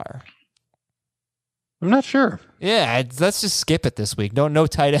waiver wire? I'm not sure. Yeah, let's just skip it this week. No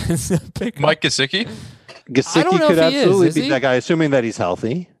tight ends. Mike Gesicki? Gesicki could absolutely be that guy, assuming that he's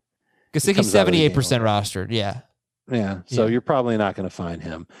healthy. Gesicki's 78% rostered. Yeah. Yeah. So you're probably not going to find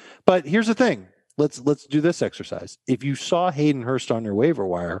him. But here's the thing. Let's do this exercise. If you saw Hayden Hurst on your waiver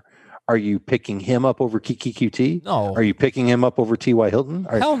wire, are you picking him up over Kiki QT? No. Are you picking him up over T.Y. Hilton?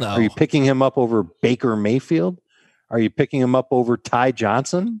 Hell no. Are you picking him up over Baker Mayfield? Are you picking him up over Ty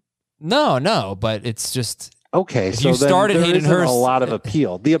Johnson? No, but it's just okay. So you started Hayden Hurst. A lot of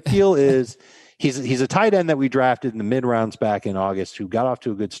appeal. The appeal is he's a tight end that we drafted in the mid rounds back in August, who got off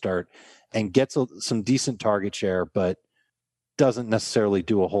to a good start and gets some decent target share, but doesn't necessarily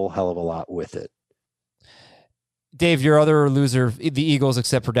do a whole hell of a lot with it. Dave, your other loser, the Eagles,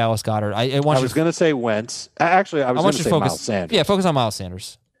 except for Dallas Goedert. I was going to say Wentz. Actually, I was going to say Miles Sanders. Yeah, focus on Miles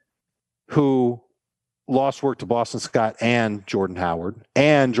Sanders, who lost work to Boston Scott and Jordan Howard.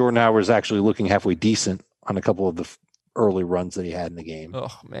 And Jordan Howard is actually looking halfway decent on a couple of the early runs that he had in the game.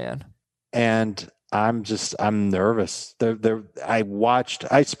 Oh, man. And I'm nervous.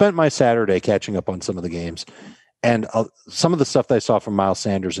 I spent my Saturday catching up on some of the games, and some of the stuff that I saw from Miles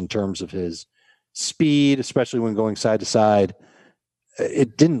Sanders in terms of his speed, especially when going side to side,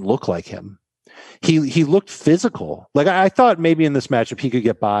 it didn't look like him. He looked physical. Like I thought maybe in this matchup he could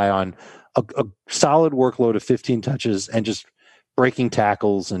get by on a solid workload of 15 touches and just breaking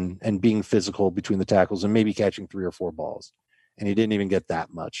tackles and being physical between the tackles and maybe catching 3 or 4 balls. And he didn't even get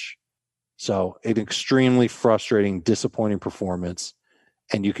that much. So an extremely frustrating, disappointing performance.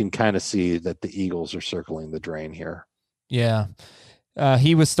 And you can kind of see that the Eagles are circling the drain here. Yeah.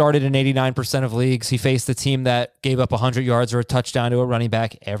 He was started in 89% of leagues. He faced a team that gave up 100 yards or a touchdown to a running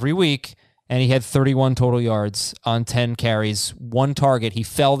back every week, and he had 31 total yards on 10 carries, one target. He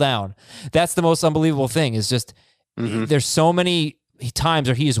fell down. That's the most unbelievable thing is just there's so many times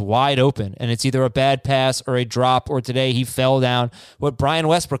where he is wide open, and it's either a bad pass or a drop, or today he fell down. What Brian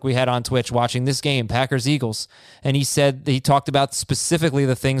Westbrook we had on Twitch watching this game, Packers-Eagles, and he talked about specifically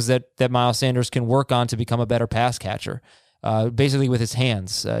the things that Miles Sanders can work on to become a better pass catcher. Basically with his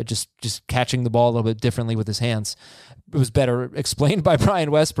hands, just catching the ball a little bit differently with his hands. It was better explained by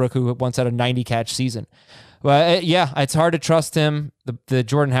Brian Westbrook, who once had a 90-catch season. But it's hard to trust him. The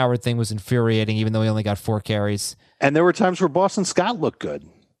Jordan Howard thing was infuriating, even though he only got 4 carries. And there were times where Boston Scott looked good.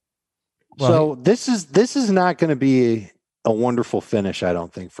 Well, this is not going to be a wonderful finish, I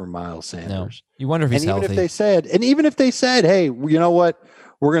don't think, for Miles Sanders. No. You wonder if he's healthy. Even if they said, hey, you know what?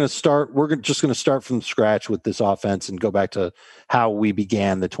 We're just going to start from scratch with this offense and go back to how we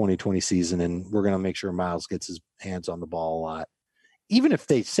began the 2020 season, and we're going to make sure Miles gets his hands on the ball a lot. Even if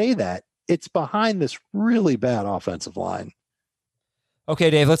they say that, it's behind this really bad offensive line. Okay,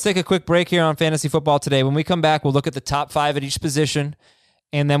 Dave, let's take a quick break here on Fantasy Football Today. When we come back, we'll look at the top 5 at each position,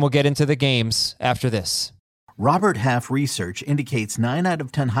 and then we'll get into the games after this. Robert Half research indicates 9 out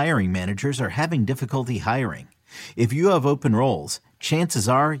of 10 hiring managers are having difficulty hiring. If you have open roles, chances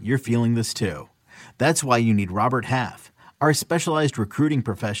are you're feeling this too. That's why you need Robert Half. Our specialized recruiting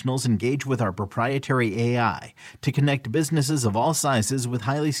professionals engage with our proprietary AI to connect businesses of all sizes with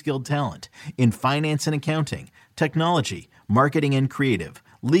highly skilled talent in finance and accounting, technology, marketing and creative,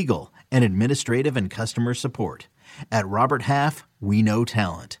 legal, and administrative and customer support. At Robert Half, we know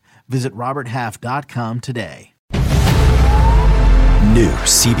talent. Visit roberthalf.com today. New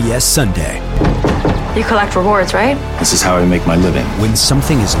CBS Sunday. You collect rewards, right? This is how I make my living. When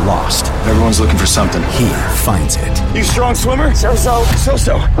something is lost, everyone's looking for something. He finds it. You strong swimmer? So-so.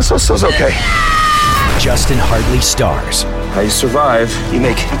 So-so's okay. Justin Hartley stars. How you survive, you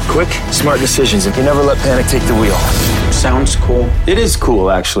make quick, smart decisions, and you never let panic take the wheel. Sounds cool. It is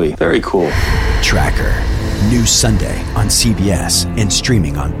cool, actually. Very cool. Tracker. New Sunday on CBS and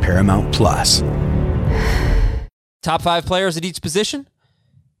streaming on Paramount+. Top 5 players at each position?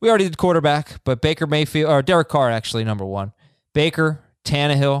 We already did quarterback, but Baker Mayfield, or Derek Carr actually, number 1. Baker,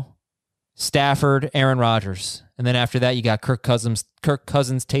 Tannehill, Stafford, Aaron Rodgers. And then after that, you got Kirk Cousins,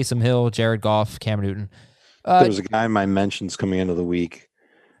 Taysom Hill, Jared Goff, Cam Newton. There was a guy in my mentions coming into the week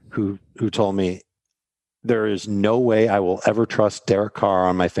who told me there is no way I will ever trust Derek Carr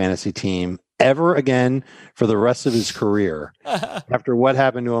on my fantasy team ever again for the rest of his career after what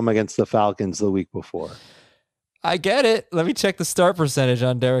happened to him against the Falcons the week before. I get it. Let me check the start percentage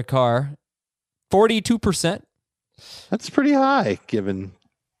on Derek Carr. 42%. That's pretty high given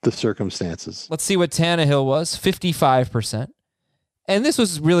the circumstances. Let's see what Tannehill was. 55%. And this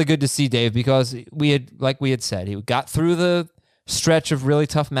was really good to see, Dave, because we had said, he got through the stretch of really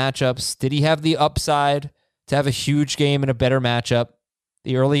tough matchups. Did he have the upside to have a huge game and a better matchup?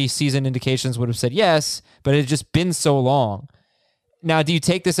 The early season indications would have said yes, but it had just been so long. Now, do you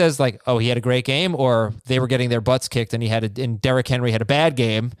take this as like, oh, he had a great game, or they were getting their butts kicked and Derrick Henry had a bad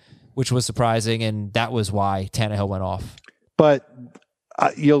game, which was surprising, and that was why Tannehill went off? But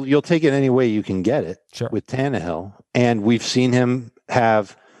you'll take it any way you can get it with Tannehill, and we've seen him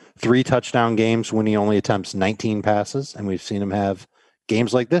have 3 touchdown games when he only attempts 19 passes, and we've seen him have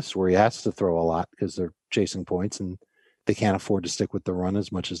games like this where he has to throw a lot because they're chasing points and they can't afford to stick with the run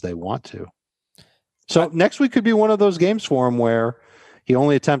as much as they want to. So next week could be one of those games for him where he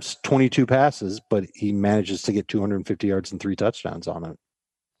only attempts 22 passes, but he manages to get 250 yards and 3 touchdowns on it.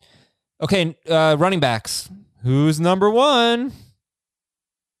 Okay, running backs. Who's number 1?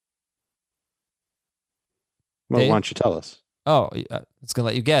 Well, why don't you tell us? Oh, it's going to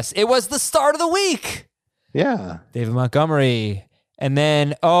let you guess. It was the start of the week. Yeah. David Montgomery. And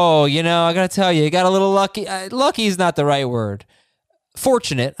then, I got to tell you, got a little lucky. Lucky is not the right word.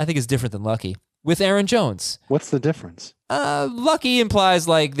 Fortunate, I think, is different than lucky. With Aaron Jones. What's the difference? Lucky implies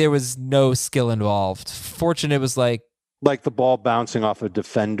like there was no skill involved. Fortunate was like the ball bouncing off a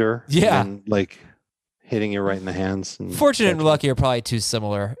defender. Yeah. And like hitting you right in the hands. Fortunate and lucky are probably too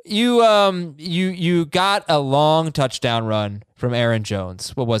similar. You got a long touchdown run from Aaron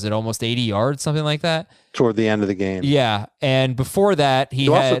Jones. What was it? Almost 80 yards, something like that? Toward the end of the game. Yeah. And before that, he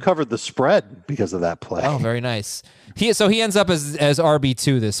also covered the spread because of that play. Oh, very nice. He ends up as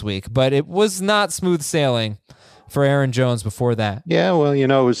RB2 this week, but it was not smooth sailing for Aaron Jones before that. Yeah, well, it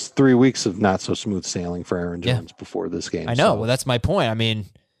was 3 weeks of not so smooth sailing for Aaron Jones before this game. I know. Well, that's my point. I mean,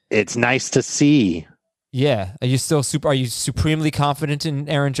 it's nice to see. Yeah. Are you supremely confident in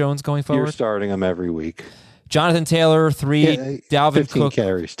Aaron Jones going forward? You're starting him every week. Jonathan Taylor, 3. Dalvin 15 Cook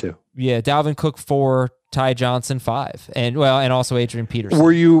carries too. Yeah, Dalvin Cook 4. Ty Johnson 5. And also Adrian Peterson.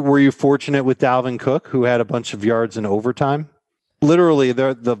 Were you fortunate with Dalvin Cook, who had a bunch of yards in overtime? Literally,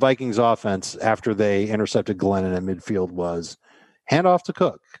 the Vikings offense after they intercepted Glennon at midfield was hand off to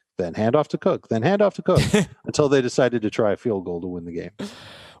Cook, then hand off to Cook, then hand off to Cook until they decided to try a field goal to win the game.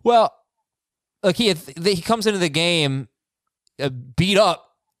 Well, look, he comes into the game beat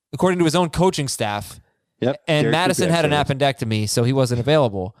up, according to his own coaching staff. Yep. And Derek Madison had an appendectomy, so he wasn't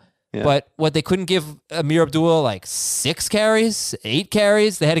available. Yeah. But they couldn't give Amir Abdullah like 6 carries, 8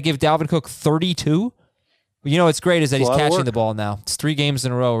 carries. They had to give Dalvin Cook 32. You know what's great is that he's catching the ball now. It's 3 games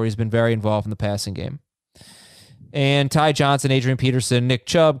in a row where he's been very involved in the passing game. And Ty Johnson, Adrian Peterson, Nick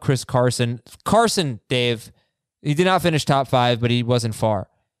Chubb, Chris Carson. Carson, Dave, he did not finish top 5, but he wasn't far.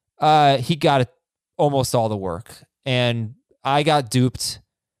 He got almost all the work. And I got duped.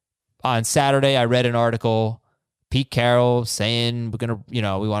 On Saturday, I read an article, Pete Carroll saying we're going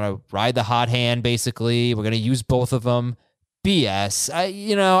to, we want to ride the hot hand, basically. We're going to use both of them. BS.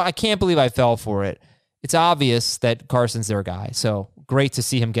 I can't believe I fell for it. It's obvious that Carson's their guy. So great to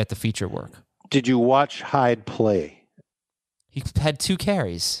see him get the feature work. Did you watch Hyde play? He had 2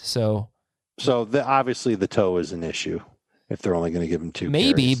 carries. So obviously the toe is an issue if they're only going to give him 2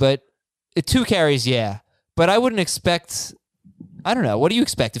 Maybe, carries. but 2 carries, yeah. But I wouldn't expect... I don't know. What do you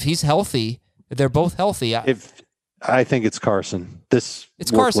expect if he's healthy? If they're both healthy. I think it's Carson. It's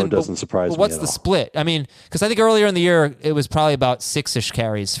Carson. Doesn't surprise me. What's the split? I mean, because I think earlier in the year it was probably about 6-ish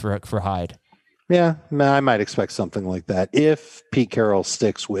carries for Hyde. Yeah, I might expect something like that if Pete Carroll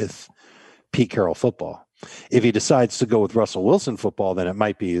sticks with Pete Carroll football. If he decides to go with Russell Wilson football, then it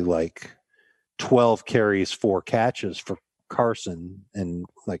might be like 12 carries, 4 catches for Carson, and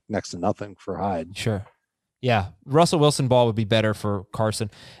like next to nothing for Hyde. Sure. Yeah, Russell Wilson ball would be better for Carson.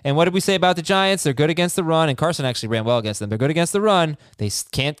 And what did we say about the Giants? They're good against the run, and Carson actually ran well against them. They're good against the run. They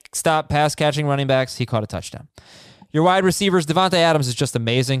can't stop pass-catching running backs. He caught a touchdown. Your wide receivers, Devontae Adams is just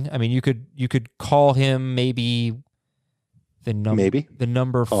amazing. I mean, you could call him maybe the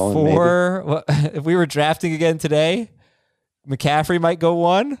number 4. Well, if we were drafting again today, McCaffrey might go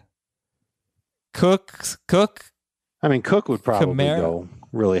 1. Cook. I mean, Cook would probably go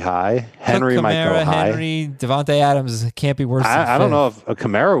really high. Henry might go high. Henry, Devontae Adams can't be worse. I don't know if a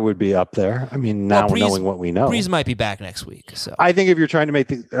Kamara would be up there. I mean, knowing what we know, Breeze might be back next week. So I think if you're trying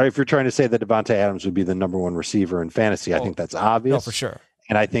to say that Devontae Adams would be the number 1 receiver in fantasy, I think that's obvious. No, for sure.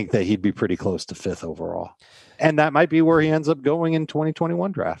 And I think that he'd be pretty close to 5th overall. And that might be where he ends up going in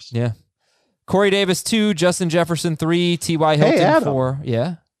 2021 drafts. Yeah. Corey Davis 2, Justin Jefferson 3, T.Y. Hilton 4.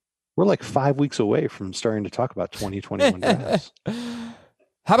 Yeah. We're like 5 weeks away from starting to talk about 2021 drafts.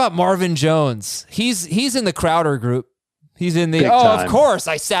 How about Marvin Jones? He's in the Crowder group. He's in the of course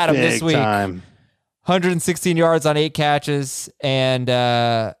I sat him this week. 116 yards on 8 catches and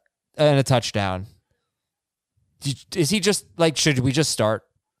a touchdown. Is he just like, should we just start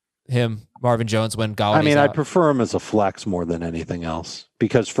him, Marvin Jones, when Galladay's I mean, out? I'd prefer him as a flex more than anything else,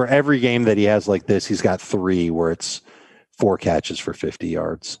 because for every game that he has like this, he's got 3 where it's 4 catches for 50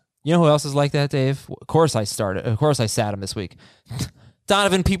 yards. You know who else is like that, Dave? Of course I sat him this week.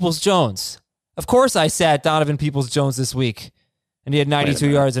 Donovan Peoples-Jones. Of course I sat Donovan Peoples-Jones this week, and he had 92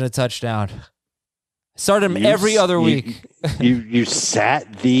 yards and a touchdown. Started him every other week. You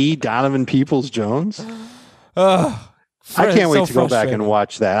sat the Donovan Peoples-Jones? I can't wait to go back and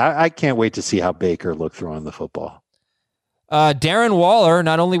watch that. I can't wait to see how Baker looked throwing the football. Darren Waller,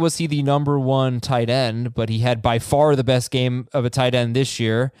 not only was he the number 1 tight end, but he had by far the best game of a tight end this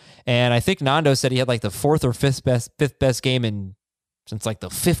year. And I think Nando said he had like the 4th or 5th best game since like the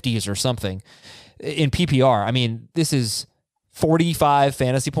 50s or something in PPR. I mean, this is 45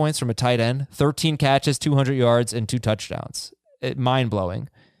 fantasy points from a tight end, 13 catches, 200 yards, and 2 touchdowns. Mind-blowing.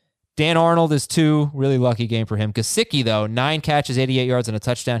 Dan Arnold is 2. Really lucky game for him. Gesicki, though, 9 catches, 88 yards, and a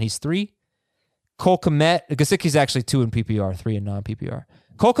touchdown. He's 3. Cole Kmet. Gesicki's actually 2 in PPR, 3 in non-PPR.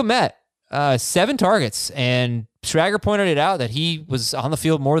 Cole Kmet, 7 targets. And Schrager pointed it out that he was on the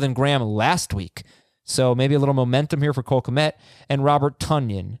field more than Graham last week. So maybe a little momentum here for Cole Kmet. And Robert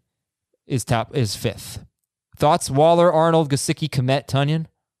Tonyan is 5th. Thoughts? Waller, Arnold, Gesicki, Kmet, Tonyan?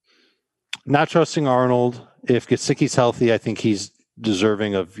 Not trusting Arnold. If Gesicki's healthy, I think he's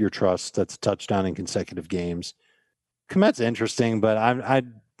deserving of your trust. That's a touchdown in consecutive games. Kmet's interesting, but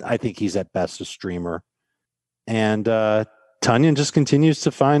I think he's at best a streamer. And Tonyan just continues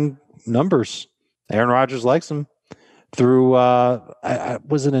to find numbers. Aaron Rodgers likes him. Through,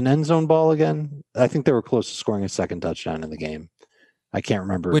 was it an end zone ball again? I think they were close to scoring a 2nd touchdown in the game. I can't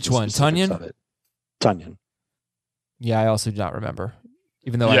remember. Which one? Tonyan? Tonyan. Yeah, I also do not remember.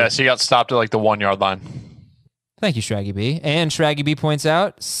 Even though he got stopped at like the 1 yard line. Thank you, Shraggy B. And Shraggy B points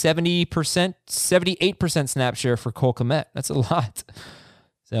out 70%, 78% snap share for Cole Kmet. That's a lot.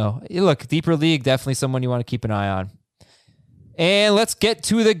 So, look, deeper league, definitely someone you want to keep an eye on. And let's get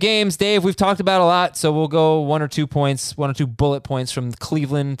to the games, Dave. We've talked about a lot, so we'll go one or two bullet points from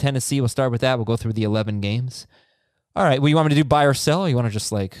Cleveland, Tennessee. We'll start with that. We'll go through the 11 games. All right. Well, you want me to do buy or sell? Or you want to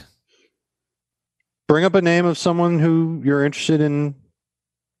just bring up a name of someone who you're interested in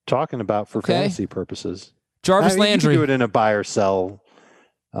talking about for fantasy purposes? Jarvis Landry. You can do it in a buy or sell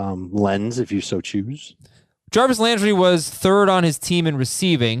lens if you so choose. Jarvis Landry was third on his team in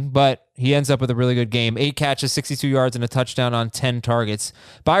receiving, but he ends up with a really good game. 8 catches, 62 yards, and a touchdown on 10 targets.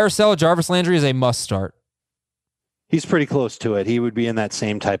 Buy or sell, Jarvis Landry is a must start. He's pretty close to it. He would be in that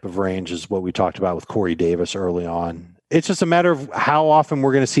same type of range as what we talked about with Corey Davis early on. It's just a matter of how often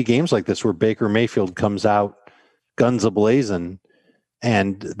we're going to see games like this where Baker Mayfield comes out guns a-blazing,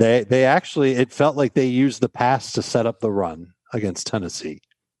 and they actually, it felt like they used the pass to set up the run against Tennessee.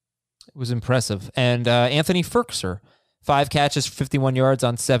 It was impressive. And Anthony Ferkser, 5 catches, 51 yards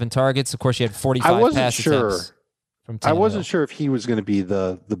on 7 targets. Of course, he had 45 pass attempts from Tannehill. I wasn't sure if he was going to be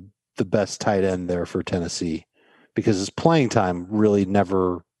the best tight end there for Tennessee because his playing time really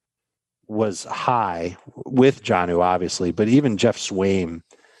never was high with Jonnu, obviously, but even Jeff Swaim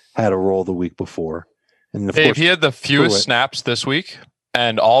had a role the week before. And of course, he had the fewest snaps this week,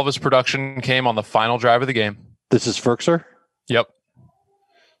 and all of his production came on the final drive of the game. This is Ferkser? Yep.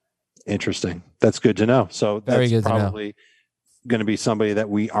 Interesting. That's good to know. So that's probably going to be somebody that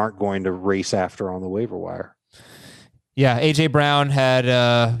we aren't going to race after on the waiver wire. Yeah, A.J. Brown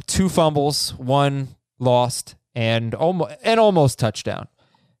had 2 fumbles, 1 lost, and almost touchdown.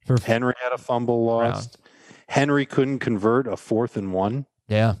 Henry had a fumble lost. Brown. Henry couldn't convert a 4th and 1.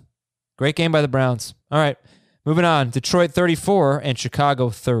 Yeah. Great game by the Browns. All right. Moving on. Detroit 34 and Chicago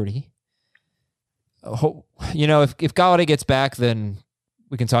 30. You know, if Golladay gets back, then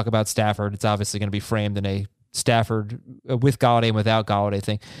we can talk about Stafford. It's obviously going to be framed in a Stafford with Golladay and without Golladay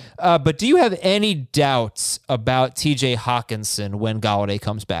thing. But do you have any doubts about TJ Hawkinson when Golladay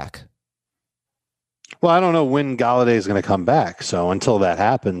comes back? Well, I don't know when Golladay is going to come back. So until that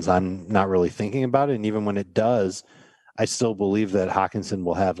happens, I'm not really thinking about it. And even when it does, I still believe that Hawkinson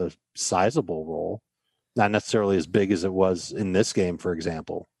will have a sizable role. Not necessarily as big as it was in this game, for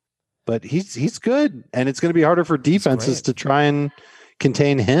example. But he's good. And it's going to be harder for defenses to try and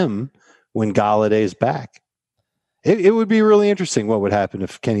contain him when Golladay is back. It would be really interesting what would happen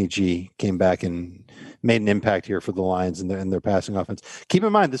if Kenny G came back and made an impact here for the Lions and their passing offense. Keep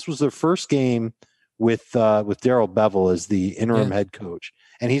in mind, this was their first game with Darrell Bevel as the interim head coach,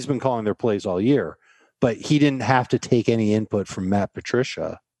 and he's been calling their plays all year. But he didn't have to take any input from Matt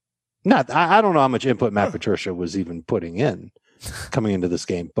Patricia. I don't know how much input Matt Patricia was even putting in coming into this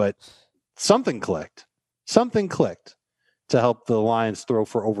game, but something clicked. Something clicked to help the Lions throw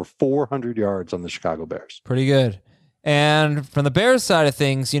for over 400 yards on the Chicago Bears. Pretty good. And from the Bears side of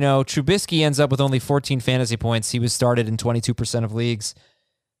things, you know, Trubisky ends up with only 14 fantasy points. He was started in 22% of leagues.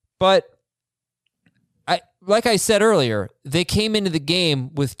 But like I said earlier, they came into the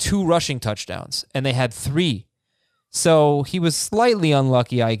game with 2 rushing touchdowns, and they had 3. So he was slightly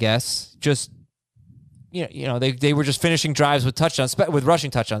unlucky, I guess. Just, you know, they were just finishing drives with touchdowns, with rushing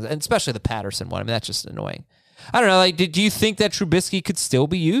touchdowns, and especially the Patterson one. I mean, that's just annoying. I don't know. Like, do you think that Trubisky could still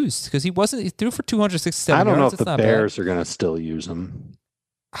be used? Because he threw for 267 yards. I don't know if the Bears are going to still use him.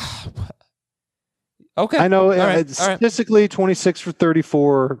 Okay. I know statistically 26 for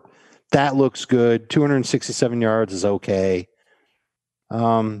 34. That looks good. 267 yards is okay.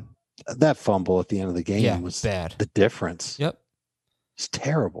 That fumble at the end of the game was bad. The difference. Yep. It's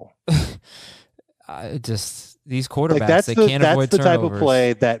terrible. These quarterbacks, they can't avoid turnovers. That's the type of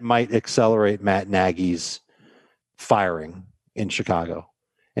play that might accelerate Matt Nagy's firing in Chicago.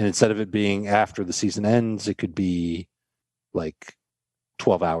 And instead of it being after the season ends, it could be like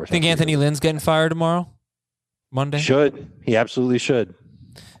 12 hours. Think Anthony Lynn's getting fired tomorrow? Monday? Should. He absolutely should.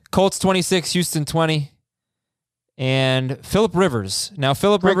 Colts 26, Houston 20. And Phillip Rivers. Now,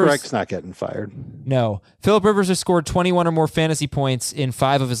 Greg's not getting fired. No. Phillip Rivers has scored 21 or more fantasy points in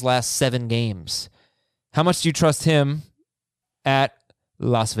 5 of his last 7 games. How much do you trust him at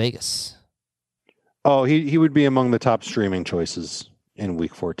Las Vegas? Oh, he would be among the top streaming choices in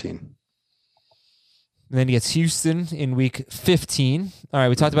Week 14. And then he gets Houston in Week 15. All right,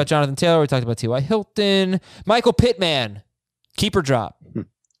 we talked about Jonathan Taylor. We talked about T.Y. Hilton. Michael Pittman. Keep or drop?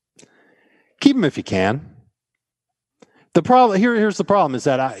 Keep him if you can. The problem here's the problem is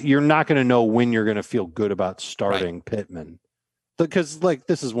that you're not going to know when you're going to feel good about starting Pittman, because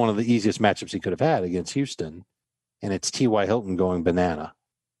this is one of the easiest matchups he could have had against Houston, and it's T.Y. Hilton going banana.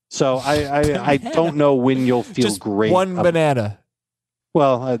 So I don't know when you'll feel just great. One banana.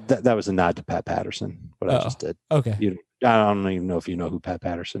 Well, that was a nod to Pat Patterson, what I just did. Okay. I don't even know if you know who Pat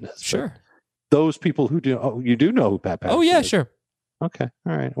Patterson is. Sure. Those people who do, you do know who Pat Patterson is. Oh, yeah, sure. Okay.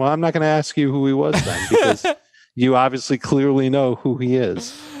 All right. Well, I'm not going to ask you who he was then because you obviously clearly know who he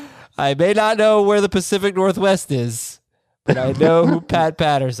is. I may not know where the Pacific Northwest is, but I know who Pat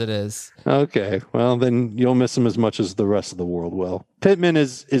Patterson is. Okay. Well, then you'll miss him as much as the rest of the world will. Pittman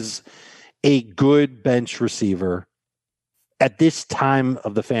is a good bench receiver. At this time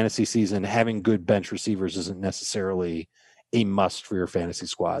of the fantasy season, having good bench receivers isn't necessarily a must for your fantasy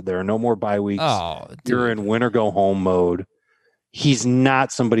squad. There are no more bye weeks. Oh, dude. You're in win or go home mode. He's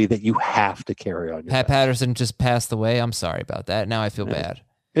not somebody that you have to carry on your Pat bench. Patterson just passed away. I'm sorry about that. Now I feel bad.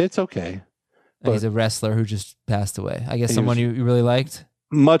 It's okay. He's a wrestler who just passed away. I guess someone you really liked?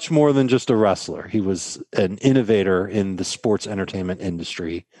 Much more than just a wrestler. He was an innovator in the sports entertainment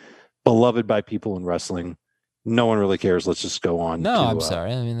industry, beloved by people in wrestling. No one really cares. Let's just go on. No, I'm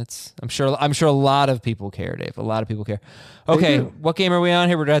sorry. I mean, I'm sure a lot of people care, Dave. A lot of people care. Okay, what game are we on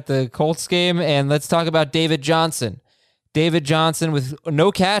here? We're at the Colts game, and let's talk about David Johnson. David Johnson with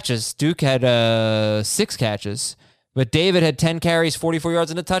no catches. Duke had 6 catches, but David had 10 carries, 44 yards,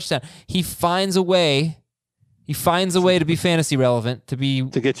 and a touchdown. He finds a way. He finds a way to be fantasy relevant, to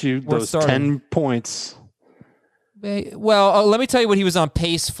get you those starting. 10 points. Well, let me tell you what he was on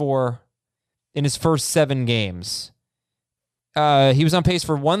pace for in his first 7 games. He was on pace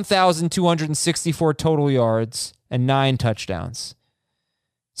for 1,264 total yards and 9 touchdowns.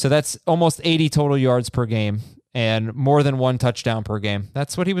 So that's almost 80 total yards per game and more than 1 touchdown per game.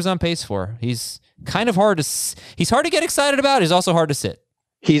 That's what he was on pace for. He's kind of he's hard to get excited about. He's also hard to sit.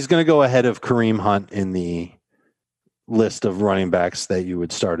 He's going to go ahead of Kareem Hunt in the list of running backs that you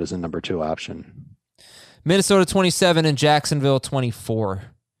would start as a number 2 option. Minnesota 27 and Jacksonville 24.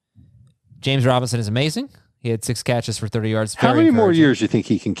 James Robinson is amazing. He had 6 catches for 30 yards. How many more years do you think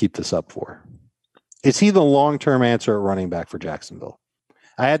he can keep this up for? Is he the long-term answer at running back for Jacksonville?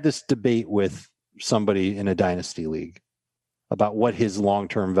 I had this debate with somebody in a dynasty league about what his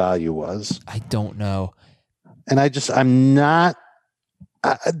long-term value was. I don't know. And I'm not,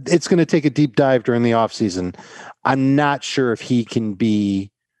 it's going to take a deep dive during the offseason. I'm not sure if he can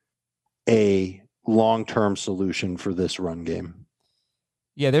be a long-term solution for this run game.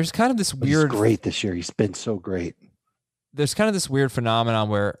 Yeah, there's kind of this weird... He's great this year. He's been so great. There's kind of this weird phenomenon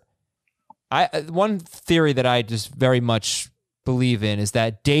where one theory that I just very much believe in is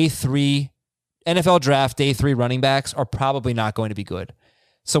that NFL draft day 3 running backs are probably not going to be good.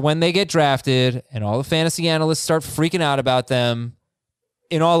 So when they get drafted and all the fantasy analysts start freaking out about them,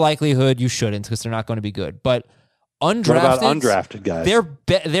 in all likelihood, you shouldn't because they're not going to be good. But undrafted, what about undrafted guys?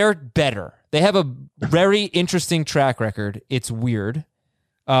 They're better. They have a very interesting track record. It's weird.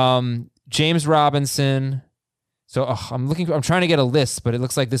 James Robinson. So I'm trying to get a list, but it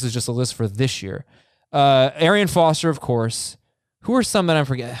looks like this is just a list for this year. Arian Foster, of course. Who are some that I'm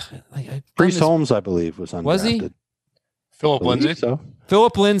forgetting? Priest Holmes, I believe, was undrafted. Was he? Philip Lindsay. So.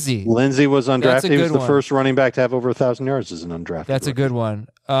 Philip Lindsay. Lindsay was undrafted. He was the first running back to have over 1,000 yards as an undrafted. That's a good one.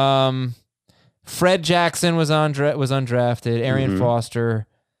 Fred Jackson was undrafted. Arian Foster.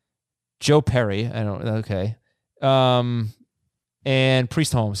 Joe Perry. Okay. And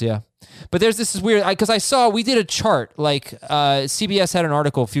Priest Holmes, yeah. But this is weird, because we did a chart, CBS had an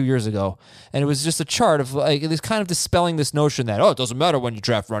article a few years ago, and it was just a chart of, it was kind of dispelling this notion that, it doesn't matter when you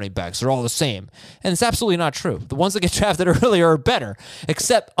draft running backs, they're all the same. And it's absolutely not true. The ones that get drafted earlier are better,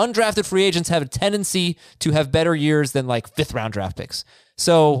 except undrafted free agents have a tendency to have better years than, 5th-round draft picks.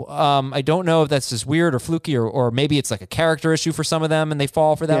 So I don't know if that's just weird or fluky, or maybe it's like a character issue for some of them, and they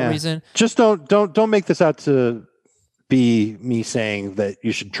fall for that reason. Just don't make this out to be me saying that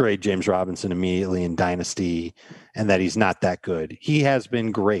you should trade James Robinson immediately in Dynasty and that he's not that good. He has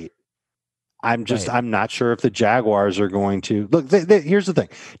been great. I'm not sure if the Jaguars are going to look. Here's the thing.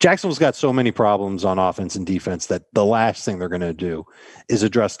 Jacksonville's got so many problems on offense and defense that the last thing they're going to do is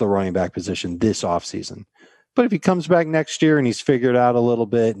address the running back position this offseason. But if he comes back next year and he's figured out a little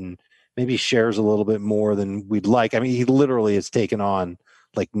bit and maybe shares a little bit more than we'd like. I mean, he literally has taken on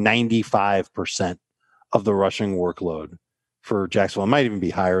 95% of the rushing workload for Jacksonville. It might even be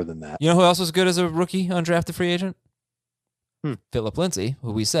higher than that. You know who else was good as a rookie undrafted free agent? Philip Lindsay,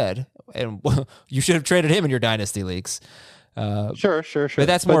 who we said, and you should have traded him in your dynasty leagues. Sure. But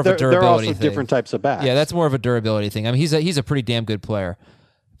that's more of a durability they're also thing. Different types of backs. Yeah, that's more of a durability thing. I mean, he's a pretty damn good player,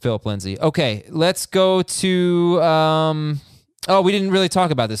 Philip Lindsay. Okay, let's go to... we didn't really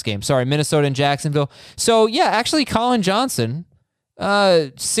talk about this game. Sorry, Minnesota and Jacksonville. So, yeah, actually, Colin Johnson...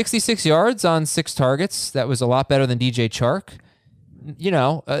 66 yards on 6 targets. That was a lot better than DJ Chark.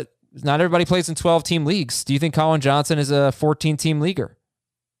 not everybody plays in 12-team leagues. Do you think Colin Johnson is a 14-team leaguer?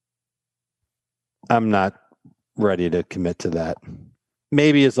 I'm not ready to commit to that.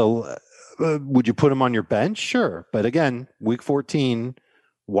 Maybe would you put him on your bench? Sure. But again, week 14,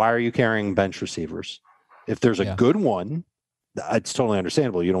 why are you carrying bench receivers? If there's a good one, it's totally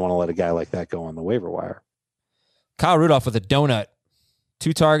understandable. You don't want to let a guy like that go on the waiver wire. Kyle Rudolph with a donut.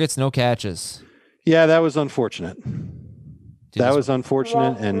 2 targets, no catches. Yeah, that was unfortunate. That was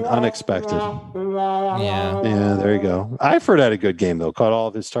unfortunate and unexpected. Yeah, there you go. Eifert had a good game, though. Caught all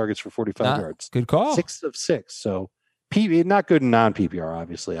of his targets for 45 yards. Good call. 6 of 6. So, not good in non-PPR,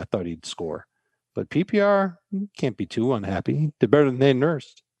 obviously. I thought he'd score. But PPR, can't be too unhappy. Did better than they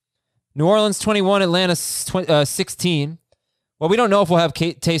nursed. New Orleans 21, Atlanta 16. Well, we don't know if we'll have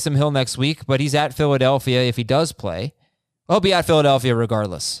Taysom Hill next week, but he's at Philadelphia if he does play. He'll be at Philadelphia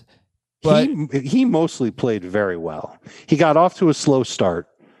regardless. But he mostly played very well. He got off to a slow start.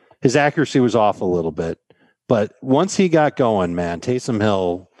 His accuracy was off a little bit. But once he got going, man, Taysom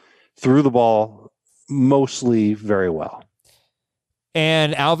Hill threw the ball mostly very well.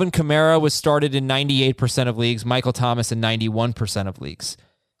 And Alvin Kamara was started in 98% of leagues, Michael Thomas in 91% of leagues.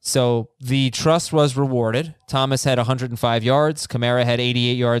 So the trust was rewarded. Thomas had 105 yards. Kamara had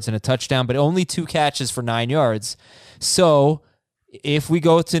 88 yards and a touchdown, but only 2 catches for 9 yards. So if we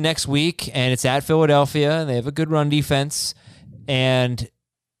go to next week and it's at Philadelphia and they have a good run defense and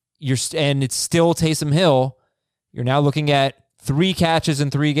it's still Taysom Hill, you're now looking at 3 catches in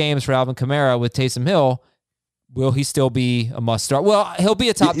 3 games for Alvin Kamara with Taysom Hill. Will he still be a must start? Well, he'll be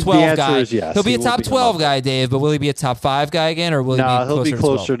a top 12 guy. Yes, he'll be a top 12 guy, Dave, but will he be a top 5 guy again, or will he'll be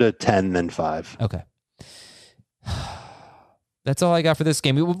closer to 10 than 5. Okay. That's all I got for this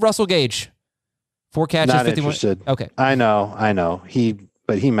game. Russell Gage, 4 catches, Not 51. Interested. Okay. I know. He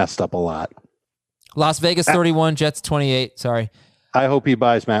messed up a lot. Las Vegas 31, Jets 28. Sorry. I hope he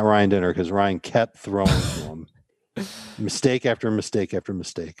buys Matt Ryan dinner because Ryan kept throwing to him. Mistake after mistake after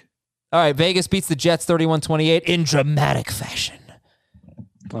mistake. All right, Vegas beats the Jets 31-28 in dramatic fashion.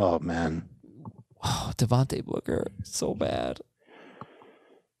 Oh, man. Oh, Devontae Booker, so bad.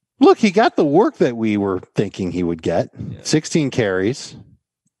 Look, he got the work that we were thinking he would get. 16 carries.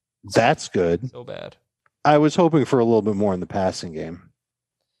 That's good. So bad. I was hoping for a little bit more in the passing game.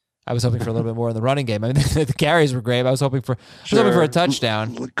 I was hoping for a little bit more in the running game. I mean, the carries were great. I was hoping for a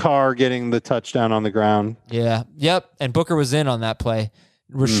touchdown. Carr getting the touchdown on the ground. Yeah. Yep. And Booker was in on that play.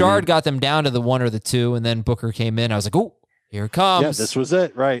 Rashard got them down to the 1 or the 2, and then Booker came in. I was like, oh, here it comes. Yeah, this was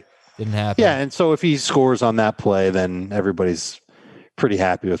it. Right. Didn't happen. Yeah, and so if he scores on that play, then everybody's pretty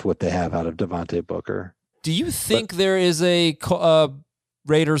happy with what they have out of Devontae Booker. Do you think there is a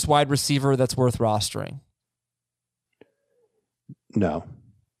Raiders wide receiver that's worth rostering? No.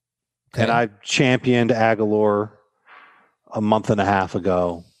 Okay. And I championed Aguilar a month and a half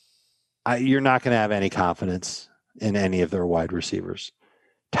ago. You're not going to have any confidence in any of their wide receivers.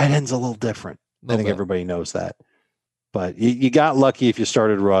 Tight end's a little different. I think everybody knows that. But you got lucky if you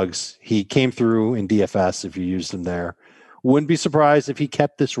started Ruggs. He came through in DFS if you used him there. Wouldn't be surprised if he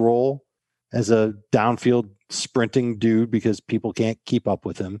kept this role as a downfield sprinting dude because people can't keep up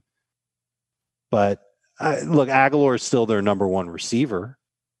with him. But look, Aguilar is still their number 1 receiver.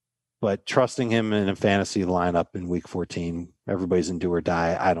 But trusting him in a fantasy lineup in week 14, everybody's in do or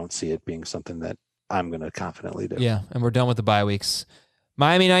die. I don't see it being something that I'm going to confidently do. Yeah, and we're done with the bye weeks.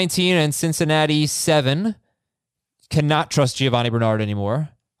 Miami 19 and Cincinnati 7. Cannot trust Giovanni Bernard anymore.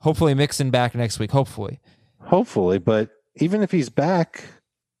 Hopefully Mixon back next week. Hopefully, but even if he's back,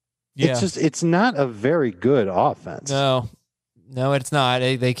 it's not a very good offense. No, it's not.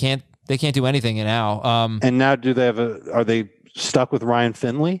 They can't do anything now. And now are they stuck with Ryan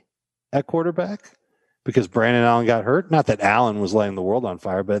Finley at quarterback? Because Brandon Allen got hurt? Not that Allen was lighting the world on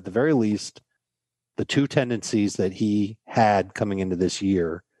fire, but at the very least, the 2 tendencies that he had coming into this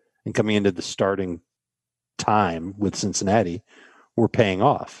year and coming into the starting time with Cincinnati were paying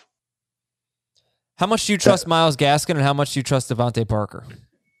off. How much do you trust Myles Gaskin and how much do you trust Devontae Parker?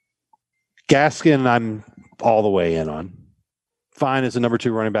 Gaskin, I'm all the way in on. Fine as a number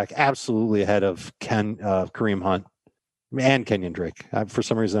 2 running back, absolutely ahead of Kareem Hunt and Kenyon Drake. For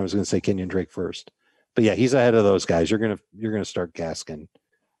some reason, I was going to say Kenyon Drake first. But yeah, he's ahead of those guys. You're gonna start Gaskin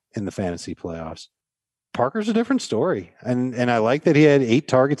in the fantasy playoffs. Parker's a different story, and I like that he had 8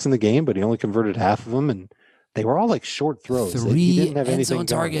 targets in the game, but he only converted half of them, and they were all like short throws. 3 he didn't have end zone anything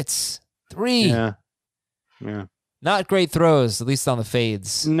targets. 3. Yeah. Not great throws, at least on the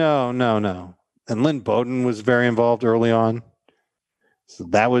fades. No. And Lynn Bowden was very involved early on, so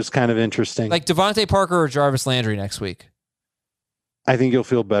that was kind of interesting. Like Devontae Parker or Jarvis Landry next week. I think you'll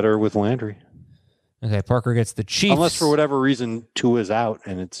feel better with Landry. Okay, Parker gets the Chiefs. Unless for whatever reason Tua is out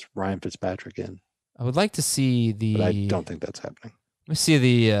and it's Ryan Fitzpatrick in. I would like to see the. But I don't think that's happening. Let me see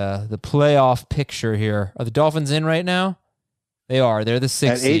the playoff picture here. Are the Dolphins in right now? They are. They're the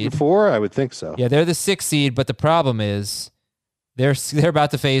 6th seed. At 8-4, I would think so. Yeah, they're the 6th seed, but the problem is they're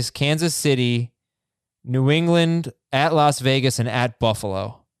about to face Kansas City, New England, at Las Vegas, and at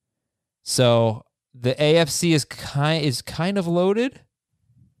Buffalo. So the AFC is kind of loaded.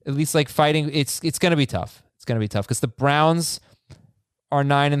 At least like fighting. It's going to be tough. It's going to be tough because the Browns are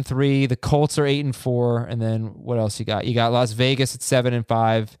 9-3, the Colts are 8-4, and then what else you got? You got Las Vegas at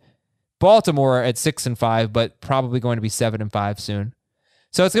 7-5. Baltimore at 6-5, but probably going to be 7-5 soon.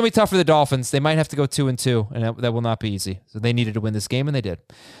 So it's going to be tough for the Dolphins. They might have to go 2-2, and that will not be easy. So they needed to win this game, and they did.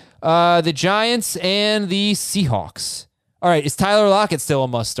 The Giants and the Seahawks. All right, is Tyler Lockett still a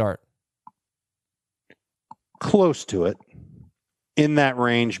must start? Close to it. In that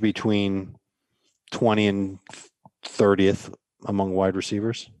range between 20 and 30th among wide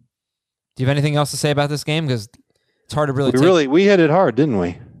receivers. Do you have anything else to say about this game? Because it's hard to really we hit it hard, didn't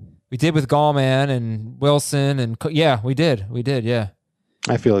we? We did with Gallman and Wilson, and yeah, we did, yeah.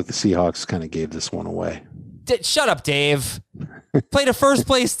 I feel like the Seahawks kind of gave this one away. Shut up, Dave. Played a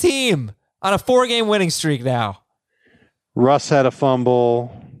first-place team on a 4-game winning streak now. Russ had a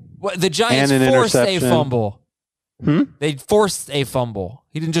fumble. The Giants forced a fumble. They forced a fumble.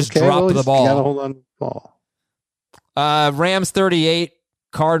 He didn't just drop the ball. You got to hold on to the ball. Rams 38,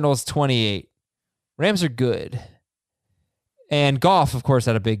 Cardinals 28. Rams are good. And Goff, of course,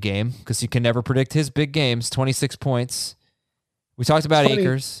 had a big game because you can never predict his big games. 26 points. We talked about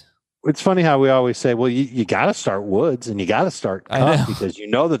Akers. It's funny how we always say, well, you got to start Woods and you got to start Kupp because you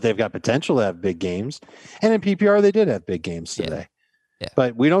know that they've got potential to have big games. And in PPR, they did have big games today. Yeah.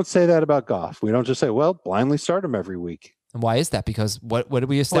 But we don't say that about Goff. We don't just say, well, blindly start him every week. And why is that? Because what did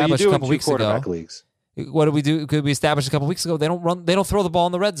we establish a couple weeks ago? Leagues. What did we do? Could we establish a couple weeks ago? They don't throw the ball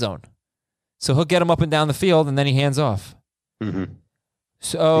in the red zone. So he'll get him up and down the field and then he hands off. Mm-hmm.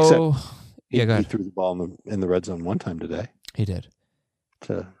 So he threw the ball in the red zone one time today. He did.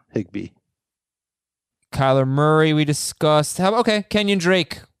 To Higbee. Kyler Murray we discussed. Kenyon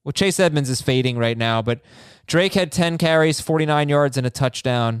Drake. Well, Chase Edmonds is fading right now, but Drake had 10 carries, 49 yards, and a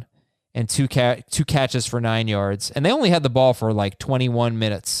touchdown, and two catches for 9 yards. And they only had the ball for like 21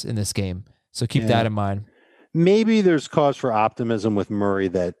 minutes in this game. So keep that in mind. Maybe there's cause for optimism with Murray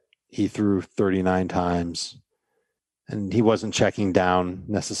that he threw 39 times and he wasn't checking down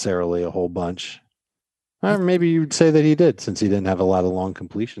necessarily a whole bunch. Or maybe you'd say that he did since he didn't have a lot of long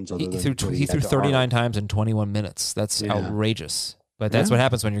completions. He threw 39 times in 21 minutes. That's outrageous. But that's what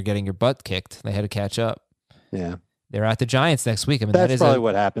happens when you're getting your butt kicked. They had to catch up. Yeah. They're at the Giants next week. I mean, that's probably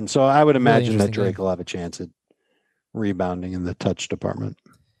what happened. So I would imagine that Drake will have a chance at rebounding in the touch department.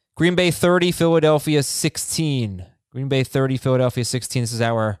 Green Bay 30, Philadelphia 16. Green Bay 30, Philadelphia 16. This is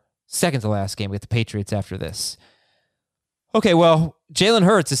our second to last game. We get the Patriots after this. Okay, well, Jalen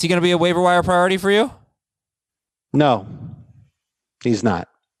Hurts, is he going to be a waiver wire priority for you? No, he's not.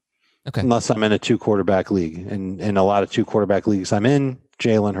 Okay. Unless I'm in a 2-quarterback league. And in a lot of 2-quarterback leagues I'm in,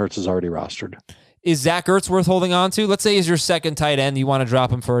 Jalen Hurts is already rostered. Is Zach Ertz worth holding on to? Let's say he's your second tight end. You want to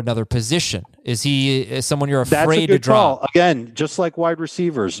drop him for another position. Is he someone you're afraid to drop? Call. Again, just like wide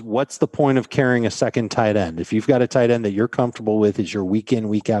receivers, what's the point of carrying a second tight end? If you've got a tight end that you're comfortable with is your week in,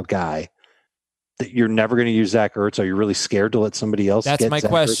 week out guy, that you're never going to use Zach Ertz, are you really scared to let somebody else get Zach Ertz? That's my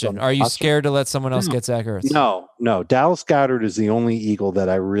question. Are you scared to let someone else get Zach Ertz? No. Dallas Goedert is the only Eagle that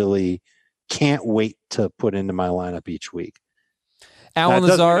I really can't wait to put into my lineup each week. Alan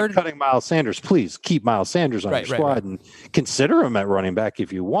Lazard cutting Miles Sanders. Please keep Miles Sanders on your squad and consider him at running back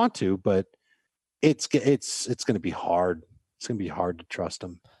if you want to, but it's going to be hard. It's going to be hard to trust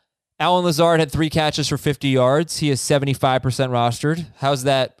him. Alan Lazard had 3 catches for 50 yards. He is 75% rostered. How's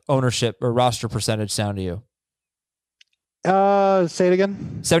that ownership or roster percentage sound to you? Say it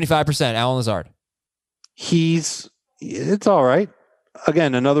again. 75%. Alan Lazard. It's all right.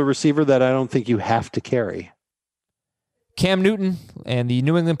 Again, another receiver that I don't think you have to carry. Cam Newton and the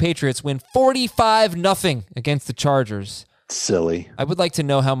New England Patriots win 45-0 against the Chargers. Silly. I would like to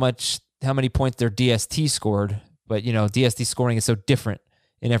know how many points their DST scored, but DST scoring is so different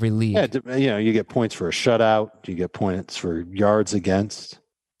in every league. Yeah, you get points for a shutout. You get points for yards against.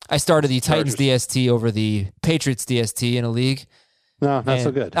 I started the Titans DST over the Patriots DST in a league. No, not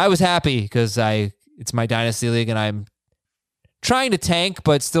so good. I was happy because it's my dynasty league and I'm trying to tank,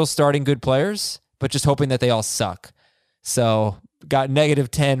 but still starting good players, but just hoping that they all suck. So got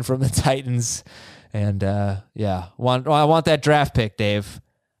 -10 from the Titans, and I want that draft pick, Dave.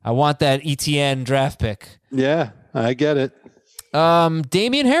 I want that ETN draft pick. Yeah, I get it.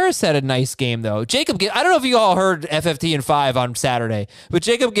 Damian Harris had a nice game, though. Jacob Gibbs, I don't know if you all heard FFT in 5 on Saturday, but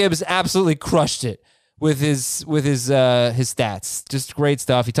Jacob Gibbs absolutely crushed it with his stats. Just great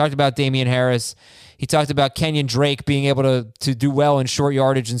stuff. He talked about Damian Harris. He talked about Kenyon Drake being able to do well in short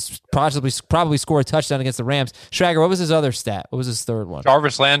yardage and probably score a touchdown against the Rams. Schrager, what was his other stat? What was his third one?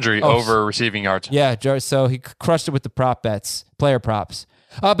 Jarvis Landry over receiving yards. Yeah, so he crushed it with the prop bets, player props.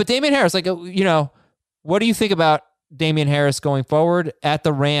 But Damian Harris, what do you think about Damian Harris going forward at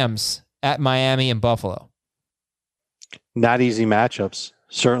the Rams, at Miami, and Buffalo? Not easy matchups.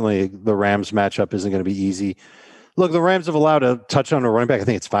 Certainly the Rams matchup isn't going to be easy. Look, the Rams have allowed a touchdown to running back. I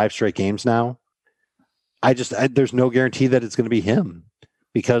think it's 5 straight games now. There's no guarantee that it's going to be him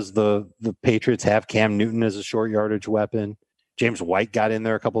because the Patriots have Cam Newton as a short yardage weapon. James White got in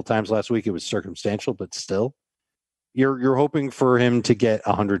there a couple of times last week. It was circumstantial, but still. You're hoping for him to get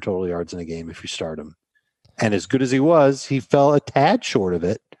 100 total yards in a game if you start him. And as good as he was, he fell a tad short of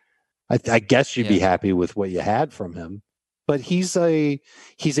it. I guess you'd be happy with what you had from him. But he's a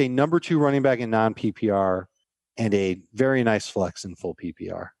number 2 running back in non-PPR and a very nice flex in full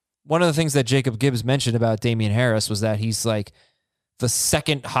PPR. One of the things that Jacob Gibbs mentioned about Damian Harris was that he's like the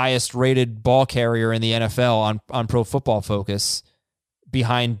second highest rated ball carrier in the NFL on Pro Football Focus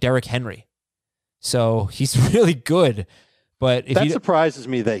behind Derrick Henry. So he's really good. But if that surprises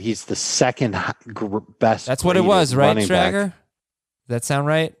me that he's the second best. That's what it was, right, Schrager? Does that sound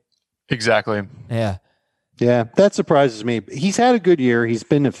right? Exactly. Yeah. Yeah, that surprises me. He's had a good year. He's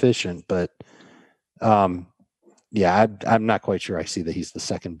been efficient, but I'm not quite sure I see that he's the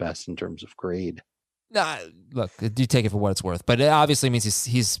second best in terms of grade. Nah, look, you take it for what it's worth, but it obviously means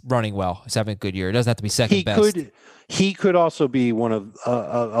he's running well. He's having a good year. It doesn't have to be second best. He could also be one of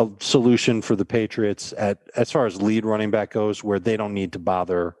a solution for the Patriots as far as lead running back goes, where they don't need to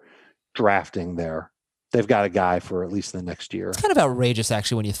bother drafting there. They've got a guy for at least the next year. It's kind of outrageous,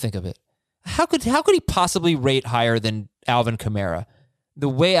 actually, when you think of it. How could he possibly rate higher than Alvin Kamara? The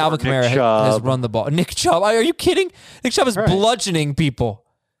way Alvin Kamara has run the ball. Nick Chubb, are you kidding? Nick Chubb is bludgeoning people.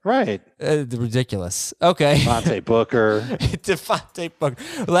 Right. Ridiculous. Okay. Devontae Booker. Devontae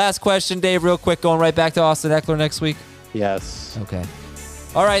Booker. Last question, Dave, real quick. Going right back to Austin Eckler next week? Yes. Okay.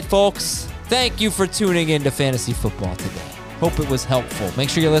 All right, folks. Thank you for tuning in to Fantasy Football Today. Hope it was helpful. Make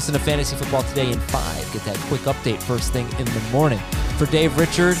sure you listen to Fantasy Football Today in 5. Get that quick update first thing in the morning. For Dave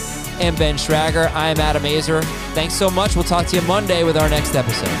Richard and Ben Schrager, I'm Adam Azer. Thanks so much. We'll talk to you Monday with our next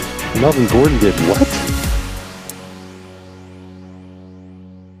episode. Melvin Gordon did what?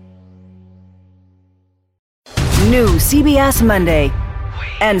 New CBS Monday.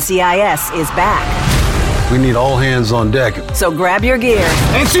 NCIS is back. We need all hands on deck. So grab your gear.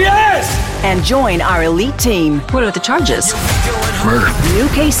 NCIS! And join our elite team. What are the charges? Murder. New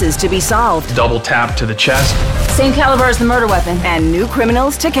cases to be solved. Double tap to the chest. Same caliber as the murder weapon. And new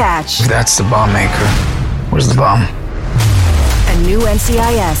criminals to catch. That's the bomb maker. Where's the bomb? A new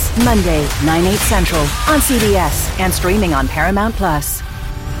NCIS, Monday, 9/8 Central, on CBS and streaming on Paramount+.